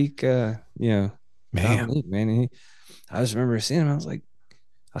man. Man, I just remember seeing him. I was like,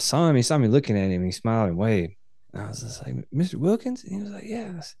 I saw him. He saw me looking at him. He smiled and waved. And I was just like, Mr. Wilkins? And he was like,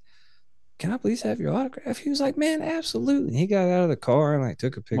 yes. Can I please have your autograph? He was like, man, absolutely. He got out of the car and like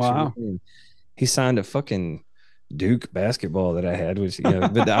took a picture with me. And he signed a fucking Duke basketball that I had, which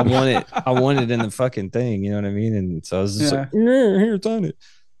but I wanted in the fucking thing, you know what I mean? And so I was just like, here, sign it.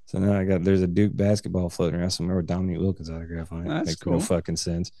 So now there's a Duke basketball floating around somewhere with Dominique Wilkins autograph on it. That's Makes cool. No fucking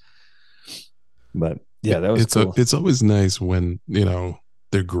sense. But yeah, that was cool. It's always nice when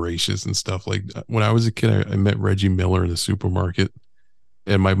they're gracious and stuff. Like when I was a kid, I met Reggie Miller in the supermarket,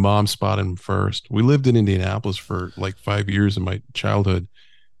 and my mom spotted him first. We lived in Indianapolis for like 5 years in my childhood,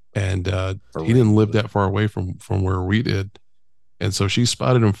 and he didn't live that far away from where we did. And so she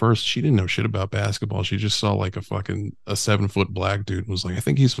spotted him first. She didn't know shit about basketball. She just saw like a 7-foot black dude and was like, I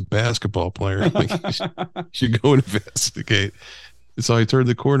think he's a basketball player. Like, you should go investigate. And so I turned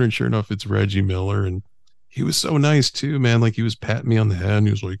the corner, and sure enough, it's Reggie Miller. And he was so nice too, man. Like he was patting me on the head, and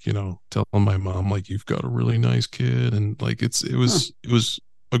he was like, telling my mom, like, you've got a really nice kid. And like it was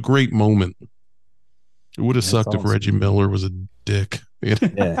a great moment. It would have sucked if Reggie Miller was a dick.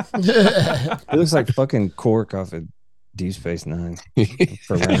 Yeah. It looks like fucking Cork off of Deep Space Nine. It's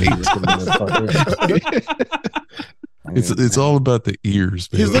all about the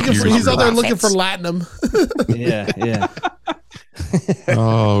ears, man. He's out there looking for Latinum. Yeah.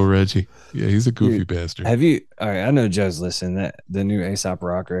 Oh, Reggie. Yeah, he's a goofy bastard. Have you? All right, I know Joe's listening. The new Aesop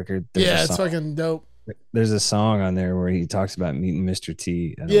Rock record. It's fucking dope. There's a song on there where he talks about meeting Mr.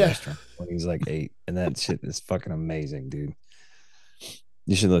 T at a restaurant when he's like 8, and that shit is fucking amazing, dude.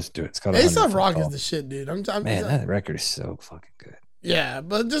 You should listen to it. It's called Aesop Rock is the shit, dude. Man, that record is so fucking good. Yeah,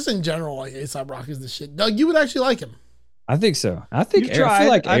 but just in general, like Aesop Rock is the shit. Doug, you would actually like him. I think so. I think I've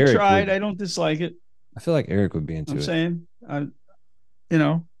tried. Eric Would. I don't dislike it. I feel like Eric would be into it. I'm saying,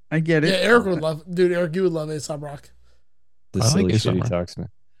 I get it. Yeah, Eric would love, dude. Eric, you would love Aesop Rock. The silly shit he talks about.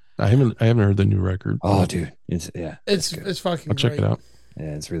 I haven't heard the new record. Oh, dude, it's fucking. I'll check it out.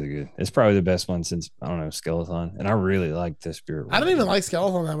 Yeah, it's really good. It's probably the best one since Skeleton, and I really like the Spirit. I don't even like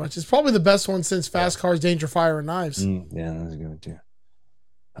Skeleton that much. It's probably the best one since Fast Cars, Danger, Fire, and Knives. Yeah, that was a good one too.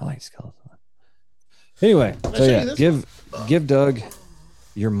 I like Skeleton. Anyway, so give Doug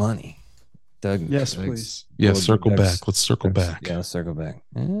your money. Doug, yes, please. Yeah, circle back. Let's circle back. Yeah, let's circle back.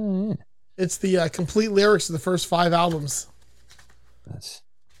 It's the complete lyrics of the first 5 albums.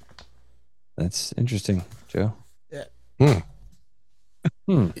 That's interesting, Joe. Yeah.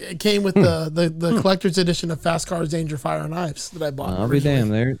 It came with the collector's edition of Fast Cars, Danger, Fire, and Knives that I bought. I'll be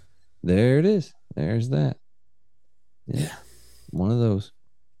damned. There it is. There's that. Yeah. One of those.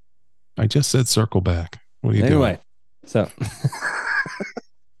 I just said circle back. What are you doing? Anyway, so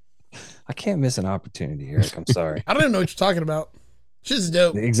I can't miss an opportunity, Eric. I'm sorry. I don't even know what you're talking about. Shit's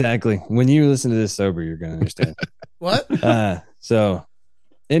dope. Exactly. When you listen to this sober, you're going to understand. What? So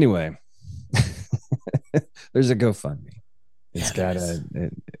anyway, there's a GoFundMe. It's got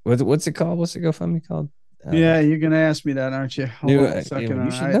what's it called? What's the GoFundMe called? Yeah, you're gonna ask me that, aren't you? Hold on a second.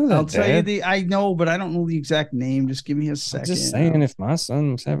 You should know that, I'll tell you I know, but I don't know the exact name. Just give me a second. I'm just saying, if my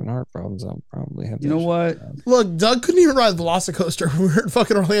son was having heart problems, I'll probably have. You know what? Look, Doug couldn't even ride the Velocicoaster when we were in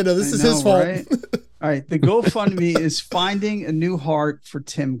fucking Orlando. This is his fault. Right? All right, the GoFundMe is finding a new heart for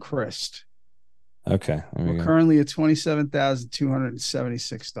Tim Christ. Okay, we're currently at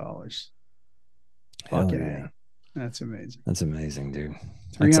 $27,276. Hell Fucking yeah. A. That's amazing. That's amazing, dude.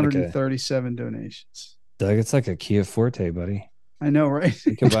 337 donations. Doug, it's like a Kia Forte, buddy. I know, right?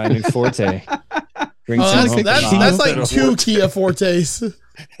 You can buy a new Forte. Bring Oh, some that's home that's, from the that's like hospital. 2 Kia Fortes.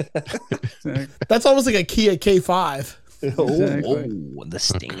 That's almost like a Kia K5. Exactly. The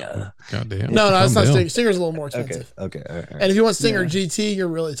Stinger. Goddamn. No, it's not Calm down. Stinger. Stinger's a little more expensive. Okay. All right. And if you want Stinger Yeah. GT, you're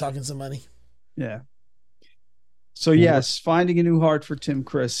really talking some money. Yeah. So yes, finding a new heart for Tim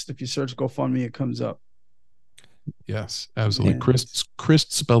Christ. If you search GoFundMe, it comes up. Yes, absolutely. Yeah.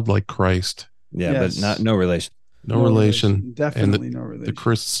 Christ spelled like Christ. Yeah, Yes. but no relation. No relation. Definitely And no relation. the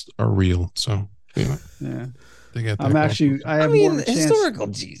Christs are real. So, you know, Yeah. they got that. I'm actually, I have more of a chance. historical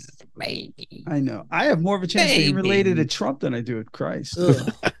Jesus, maybe. I know. I have more of a chance of being related to Trump than I do at Christ.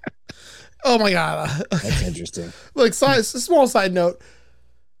 Ugh. Oh my God. That's interesting. Like, a small side note.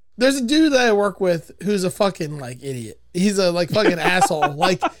 There's a dude that I work with who's a fucking like idiot. He's a like fucking asshole.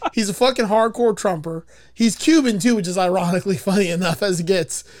 Like, he's a fucking hardcore Trumper. He's Cuban too, which is ironically funny enough as it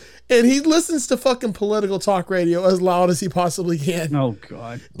gets. And he listens to fucking political talk radio as loud as he possibly can. Oh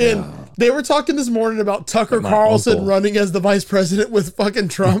God. And they were talking this morning about Tucker My Carlson uncle. running as the vice president with fucking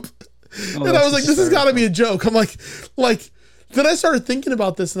Trump. Oh, And I that's was like, this has got to hysterical. be a joke. I'm like, then I started thinking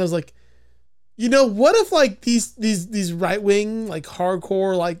about this and I was like, you know, what if like these right wing, like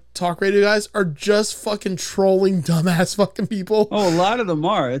hardcore, like talk radio guys are just fucking trolling dumbass fucking people? Oh, a lot of them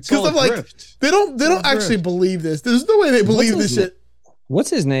are. It's all Because I'm like, grift. they don't actually believe this. There's no way they believe this shit. What's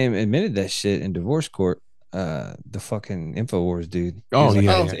his name? Admitted that shit in divorce court. The fucking Infowars dude. Oh, He's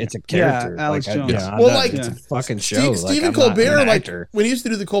like, yeah. it's a character. Alex like, Jones. I'm Well, not- like, it's a fucking show. Stephen I'm not Colbert, an like actor. when he used to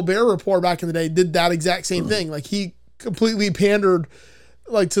do the Colbert Report back in the day, did that exact same thing. Like he completely pandered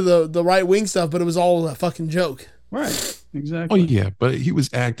like to the right wing stuff, but it was all a fucking joke. Right. Oh Exactly. yeah, but he was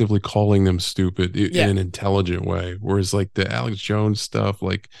actively calling them stupid Yeah. in an intelligent way. Whereas like the Alex Jones stuff,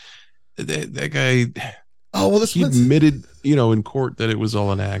 like that guy, Oh well, this he one's. admitted, you know, in court that it was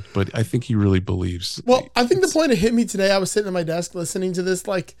all an act, but I think he really believes. Well, I think the point it hit me today. I was sitting at my desk listening to this,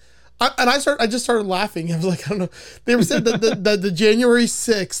 like, I just started laughing. I was like, I don't know. They were said that the January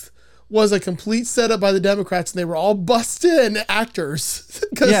 6th was a complete setup by the Democrats, and they were all busted in actors.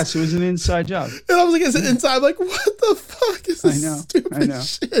 Yes, it was an inside job. And I was like, inside, I'm like, what the fuck is this I know, stupid I know.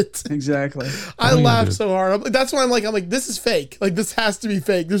 shit? Exactly. I Oh, yeah, laughed dude. so hard. That's why I'm like, this is fake. Like, this has to be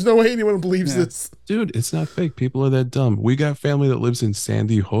fake. There's no way anyone believes Yeah. this. Dude, it's not fake. People are that dumb. We got family that lives in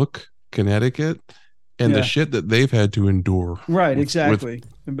Sandy Hook, Connecticut, and Yeah. the shit that they've had to endure. Right. with- Exactly.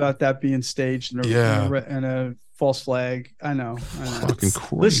 About that being staged and and a false flag. I know. Fucking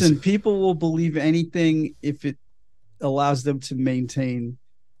crazy. Listen, people will believe anything if it allows them to maintain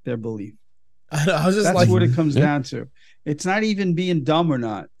their belief. I know. I was just That's like, what it comes Yeah. down to. It's not even being dumb or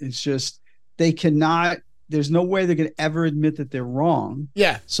not. It's just they cannot. There's no way they're going to ever admit that they're wrong.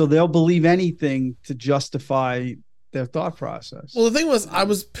 yeah. So they'll believe anything to justify their thought process. Well, the thing was, I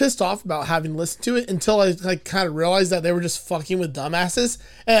was pissed off about having listened to it until I like kind of realized that they were just fucking with dumbasses.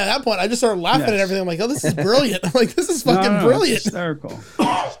 And at that point, I just started laughing at Yes. everything. I'm like, oh, this is brilliant. I'm like, this is fucking It's brilliant. hysterical.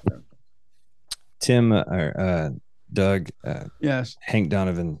 Tim Doug, Yes. Hank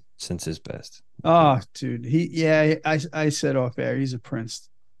Donovan since his best. Oh, dude. I said off air, he's a prince.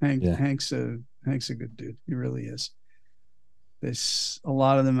 Yeah. Hank's a good dude. He really is. There's a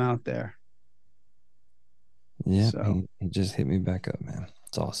lot of them out there. Yeah, So- he just hit me back up, man.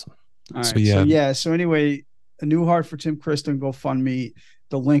 It's awesome. All So, right. yeah. So anyway, a new heart for Tim Christ on GoFundMe.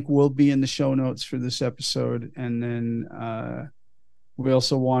 The link will be in the show notes for this episode. And then we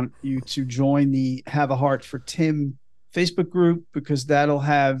also want you to join the Have a Heart for Tim Facebook group, because that'll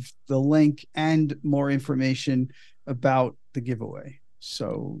have the link and more information about the giveaway.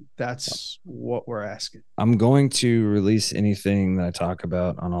 So that's what we're asking. I'm going to release anything that I talk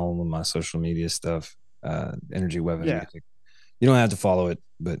about on all of my social media stuff. Energy Weapon Yeah. Music. You don't have to follow it,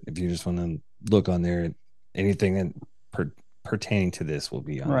 but if you just want to look on there, anything that pertaining to this will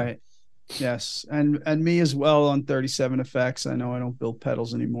be on. Right. Yes. And me as well on 37 Effects. I know I don't build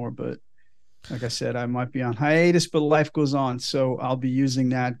pedals anymore, but like I said, I might be on hiatus, but life goes on. So I'll be using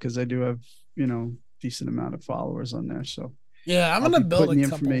that because I do have, decent amount of followers on there. So Yeah, I'm I'll gonna be build putting a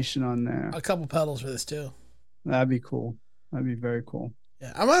the couple, information on there. a couple pedals for this too. That'd be cool. That'd be very cool.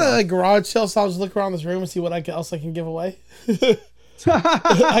 Yeah, I'm gonna like garage sale, so I'll just look around this room and see what else I can give away.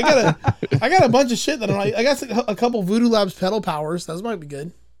 I got a bunch of shit that I got a couple Voodoo Labs pedal powers. Those might be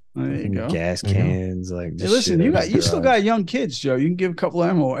good. There you go. Gas Yeah. cans, like Hey, just listen, shit you in his still garage. got young kids, Joe. You can give a couple of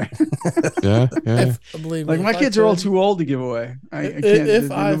them away. Yeah, yeah. Believe me, Like my if I kids are all could. too old to give away. I can't.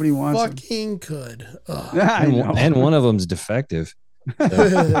 If I nobody wants them. fucking could. Ugh. I and, know. and one of them's defective.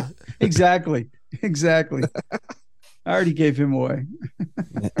 Exactly. I already gave him away.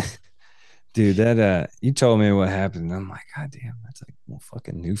 Dude, that you told me what happened. And I'm like, God damn, that's like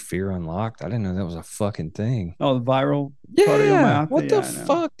fucking new fear unlocked. I didn't know that was a fucking thing. Oh, the viral Yeah, cardiomyopathy. what the Yeah, I know.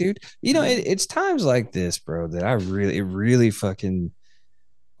 fuck, dude? You know, it's times like this, bro, that it really fucking.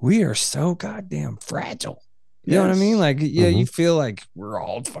 We are so goddamn fragile. You know what I mean? Yes. Like, yeah, you feel like we're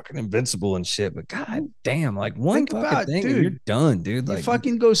all fucking invincible and shit, but god damn, like one Think fucking about, thing and dude, you're done, dude. You Like,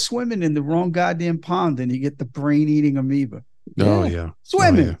 fucking go swimming in the wrong goddamn pond and you get the brain eating amoeba. Oh yeah. yeah.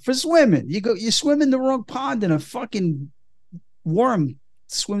 Swimming Oh, yeah. for swimming. You swim in the wrong pond and a fucking worm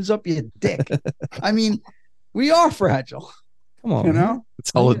swims up your dick. I mean, we are fragile. Come on, You man. know?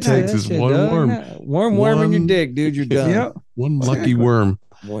 That's all it Yeah, takes that is shit, one dog. worm. Yeah. Worm in your One- dick, dude. You're done. Yeah, One lucky Exactly. worm.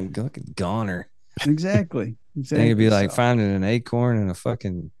 One fucking goner. exactly. Then it'd be like So- finding an acorn and a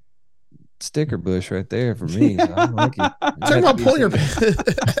fucking sticker bush right there for me. So I'm lucky. Talking about pulling your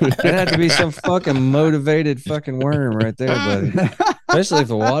It'd have to be some fucking motivated fucking worm right there, buddy. Especially if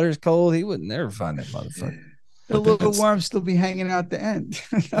the water's cold, he would never find that motherfucker. the little worm still be hanging out the end.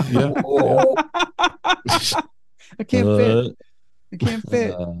 Yeah. I can't fit. I can't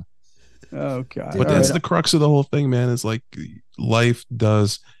fit. Uh, Oh god. But All that's right. the crux of the whole thing, man. Is like life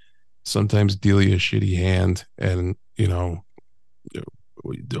does sometimes deal you a shitty hand, and you know,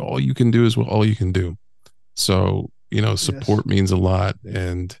 all you can do is all you can do. So support means a lot,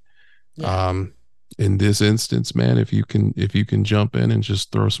 and Yeah. in this instance, man, if you can jump in and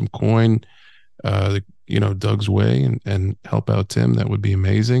just throw some coin, Doug's way and help out Tim, that would be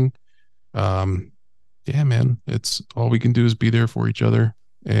amazing. Yeah, man, it's all we can do is be there for each other.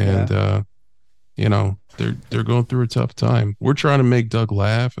 And they're going through a tough time. We're trying to make Doug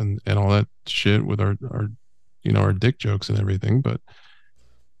laugh and all that shit with our dick jokes and everything, but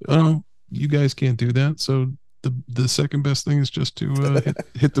you guys can't do that. So the second best thing is just to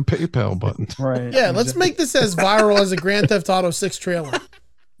hit the PayPal button. Right. Yeah, let's make this as viral as a Grand Theft Auto 6 trailer.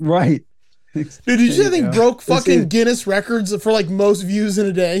 Right. Dude, did you see that thing broke Let's fucking see. Guinness records for like most views in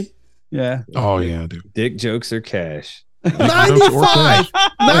a day? Yeah. Oh yeah, dude. dick jokes are cash.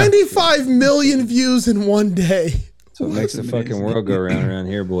 95 million views in one day. So it makes the That's fucking amazing. world go around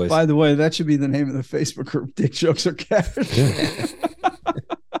here, boys. By the way, that should be the name of the Facebook group. Dick jokes are cash.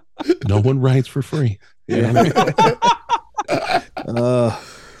 No one writes for free. Yeah. Oh,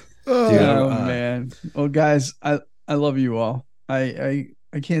 Dude, Oh uh, man. Well, guys, I love you all. I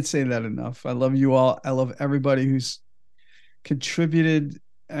can't say that enough. I love you all. I love everybody who's contributed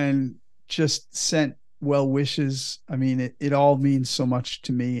and just sent well wishes. I mean, it all means so much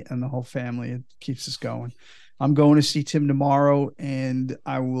to me and the whole family. It keeps us going. I'm going to see Tim tomorrow, and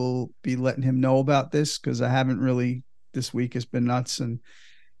I will be letting him know about this because I haven't really. This week has been nuts, and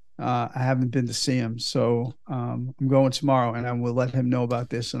I haven't been to see him. So I'm going tomorrow, and I will let him know about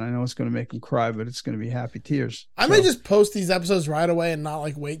this. And I know it's going to make him cry, but it's going to be happy tears. I may just post these episodes right away and not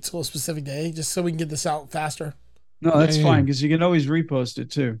like wait till a specific day just so we can get this out faster. No, that's Yeah. fine because you can always repost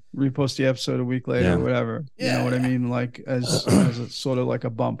it too. Repost the episode a week later Yeah. or whatever. You know what I mean? Like as a sort of like a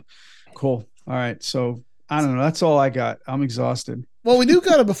bump. Cool. All right. So I don't know. That's all I got. I'm exhausted. Well, we do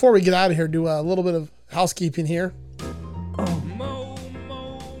gotta, before we get out of here, do a little bit of housekeeping here.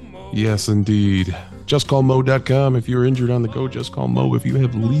 Yes, indeed. JustCallMo.com. If you're injured on the go, just call Mo. If you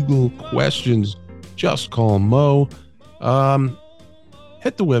have legal questions, just call Mo.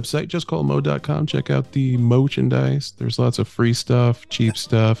 Hit the website, justcallmo.com. Check out the merchandise. There's lots of free stuff, cheap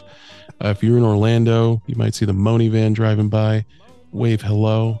stuff. If you're in Orlando, you might see the Moni van driving by. Wave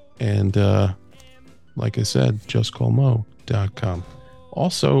hello. And like I said, justcallmo.com.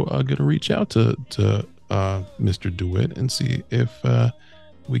 Also, I'm going to reach out to Mr. DeWitt and see if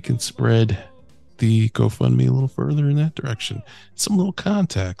we can spread the GoFundMe a little further in that direction. Some little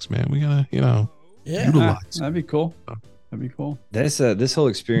contacts, man. We got to, Yeah. utilize. That'd be cool. That'd be cool. This whole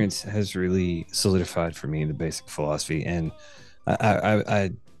experience has really solidified for me the basic philosophy, and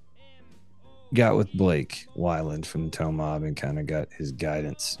I got with Blake Wyland from the Toe Mob and kind of got his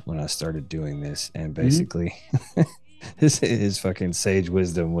guidance when I started doing this, and basically his fucking sage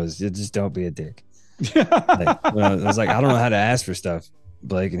wisdom was just don't be a dick. Like, when I was like, I don't know how to ask for stuff,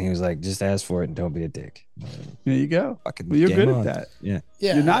 Blake, and he was like, just ask for it and don't be a dick. There you go. Fucking Well, you're game good on. at that. Yeah.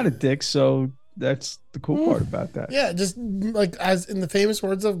 Yeah. You're not a dick, so that's the cool part about that. Yeah, just like as in the famous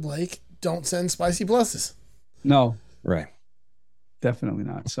words of Blake, don't send spicy pluses. No, Right. definitely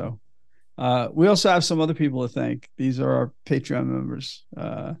not. So we also have some other people to thank. These are our Patreon members.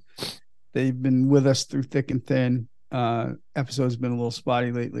 They've been with us through thick and thin. Episode's been a little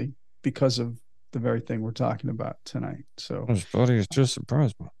spotty lately because of the very thing we're talking about tonight. So This buddy is just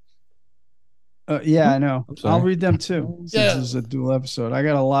surprised me. yeah, I know. sorry. I'll read them too. Yeah. This is a dual episode. I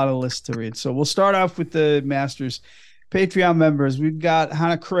got a lot of lists to read. So we'll start off with the Masters. Patreon members, we've got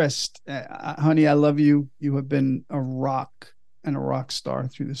Hannah Christ. Honey, I love you. You have been a rock and a rock star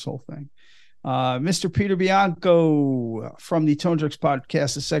through this whole thing. Mr. Peter Bianco from the Tone Jerks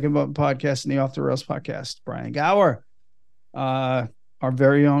podcast, the Second Button podcast, and the Off the Rails podcast. Brian Gower, our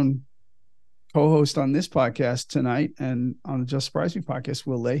very own co-host on this podcast tonight and on the Just Surprise Me podcast,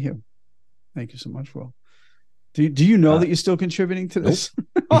 Will Lehue. Thank you so much, Will. Do you know that you're still contributing to this?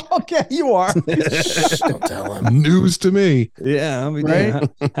 Nope. Okay, you are. Don't tell him. News to me. Yeah, I mean, Right?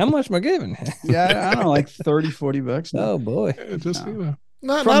 how much am I giving? Yeah, I don't know, like $30-$40 now. Oh boy. Yeah, just, you know.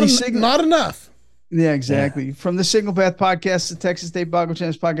 Not enough. Yeah, exactly. Yeah. From the Signal Path podcast, the Texas State Boggle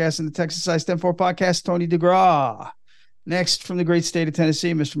Champs podcast, and the Texas Size 10-4 podcast, Tony DeGraw. Next, from the great state of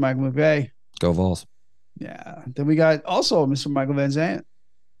Tennessee, Mr. Michael McVeigh. Go Vols. Yeah. Then we got also Mr. Michael Van Zant.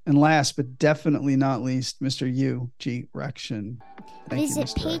 And last, but definitely not least, Mr. U.G. Rection. Visit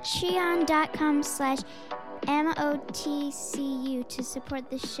patreon.com/MOTCU to support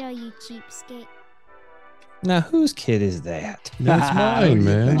the show, you cheapskate. Now, whose kid is that? That's mine,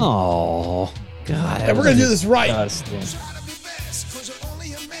 man. Oh, God. And we're going to do this right.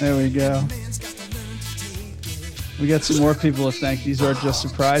 There we go. We got some more people to thank. These are Just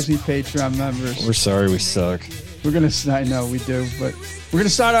Surprise Me Patreon members. We're sorry we suck. We're going to, I know we do, but we're going to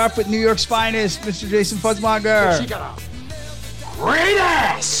start off with New York's finest, Mr. Jason Fudsmonger. She got a great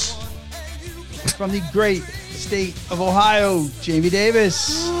ass. From the great state of Ohio, Jamie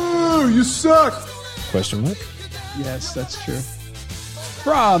Davis. Oh, you suck. Question mark? Yes, that's true.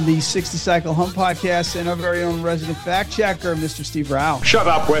 From the 60 Cycle Hump podcast and our very own resident fact checker, Mr. Steve Rao. Shut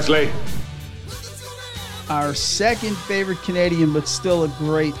up, Wesley. Our second favorite Canadian, but still a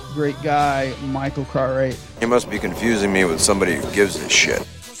great, great guy, Michael Cartwright. You must be confusing me with somebody who gives a shit.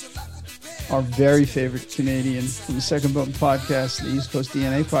 Our very favorite Canadian from the Second Button podcast, the East Coast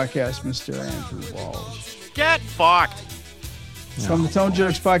DNA podcast, Mr. Andrew Walsh. Get fucked. From the Tone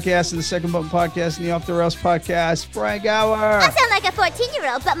Jerks podcast and the Second Button podcast and the Off the Rails podcast, Brian Gower. I sound like a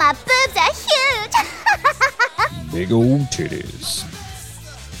 14-year-old, but my boobs are huge. Big old titties.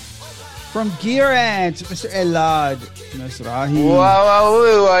 From Gear Ant, Mr. Elad Nasrahi.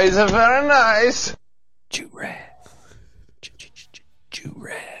 Wow, it's very nice. Giraffe.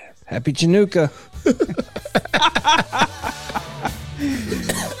 Happy Chinooka.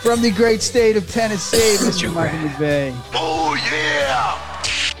 From the great state of Tennessee, Mr. Michael McVeigh. Oh, yeah.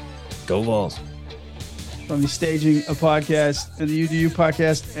 Go Vols. From the Staging a podcast and the UDU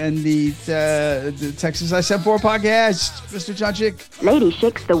podcast and the Texas I Said 4 podcast, Mr. John Chick. Lady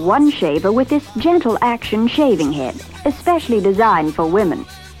Chick's the one shaver with this gentle action shaving head, especially designed for women.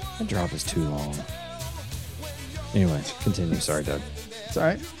 That drop is too long. Anyway, continue. Sorry, Doug. It's all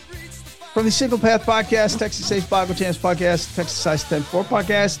right. From the Single Path podcast, Texas Safe Boggle Champs podcast, Texas Size 10-4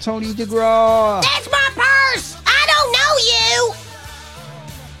 podcast, Tony DeGraw. That's my purse. I don't know you.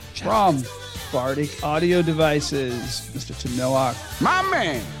 From Bardic Audio Devices, Mr. Tim Nowak. My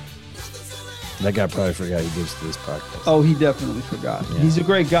man. That guy probably forgot he gives to this podcast. Oh, he definitely forgot. Yeah. He's a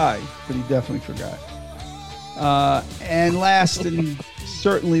great guy, but he definitely forgot. And last and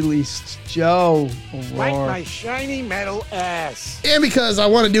certainly least, Joe Wipe O'Rourke. my shiny metal ass. And because I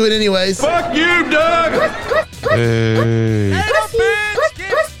want to do it anyways. Fuck you, Doug. Hey. Fuck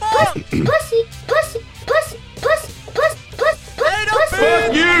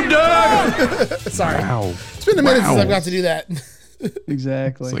you, Doug. Sorry. Wow. It's been a minute since I've got to do that.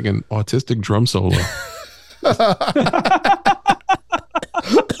 Exactly. It's like an autistic drum solo.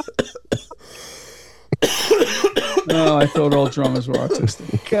 No, I thought all drummers were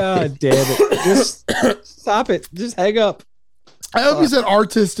autistic. God damn it. Just stop it. Just hang up. I hope you said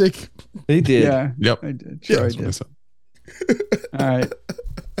artistic. He did. Yeah, Yep. I did. Sure, That's I what I did. said. All right.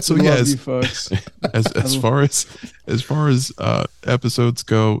 So Love yes, you folks. as far as episodes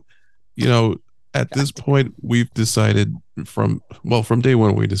go, you know, at this point we've decided from day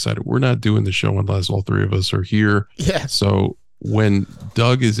one we decided we're not doing the show unless all three of us are here. Yeah. So when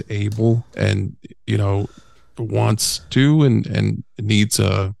Doug is able and you know wants to and needs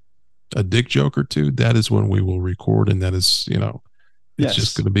a dick joke or two, that is when we will record, and that is, you know, it's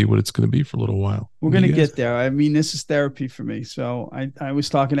just going to be what it's going to be for a little while. We're going to get there. I mean, this is therapy for me. So I was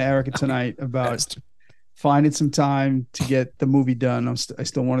talking to Erica tonight about finding some time to get the movie done. I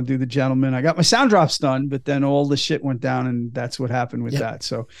still want to do The Gentleman. I got my sound drops done, but then all the shit went down, and that's what happened with that.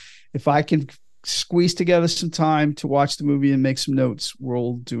 So if I can squeeze together some time to watch the movie and make some notes,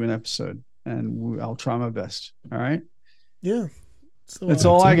 we'll do an episode, and I'll try my best. All right. Yeah. So That's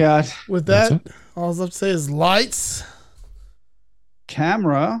all I got. With that, all I was left to say is lights.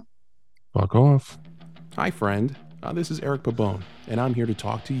 Camera. Fuck off. Hi, friend. This is Eric Pabone, and I'm here to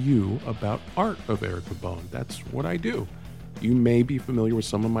talk to you about art of Eric Pabone. That's what I do. You may be familiar with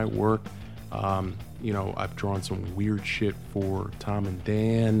some of my work. I've drawn some weird shit for Tom and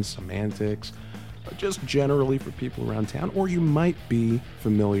Dan, Semantics, just generally for people around town. Or you might be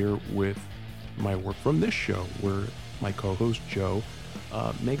familiar with my work from this show, where my co-host Joe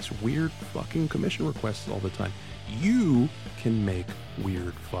makes weird fucking commission requests all the time. You can make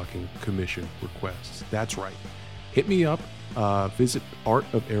weird fucking commission requests. That's right. Hit me up, visit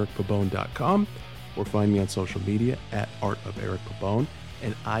artofерicpabone.com, or find me on social media at artofерicpabone,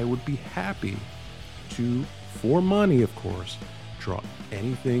 and I would be happy to, for money of course, draw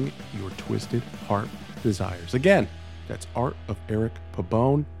anything your twisted heart desires. Again, that's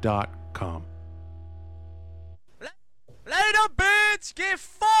artofericpabone.com. Later, bitch! Get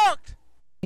fucked!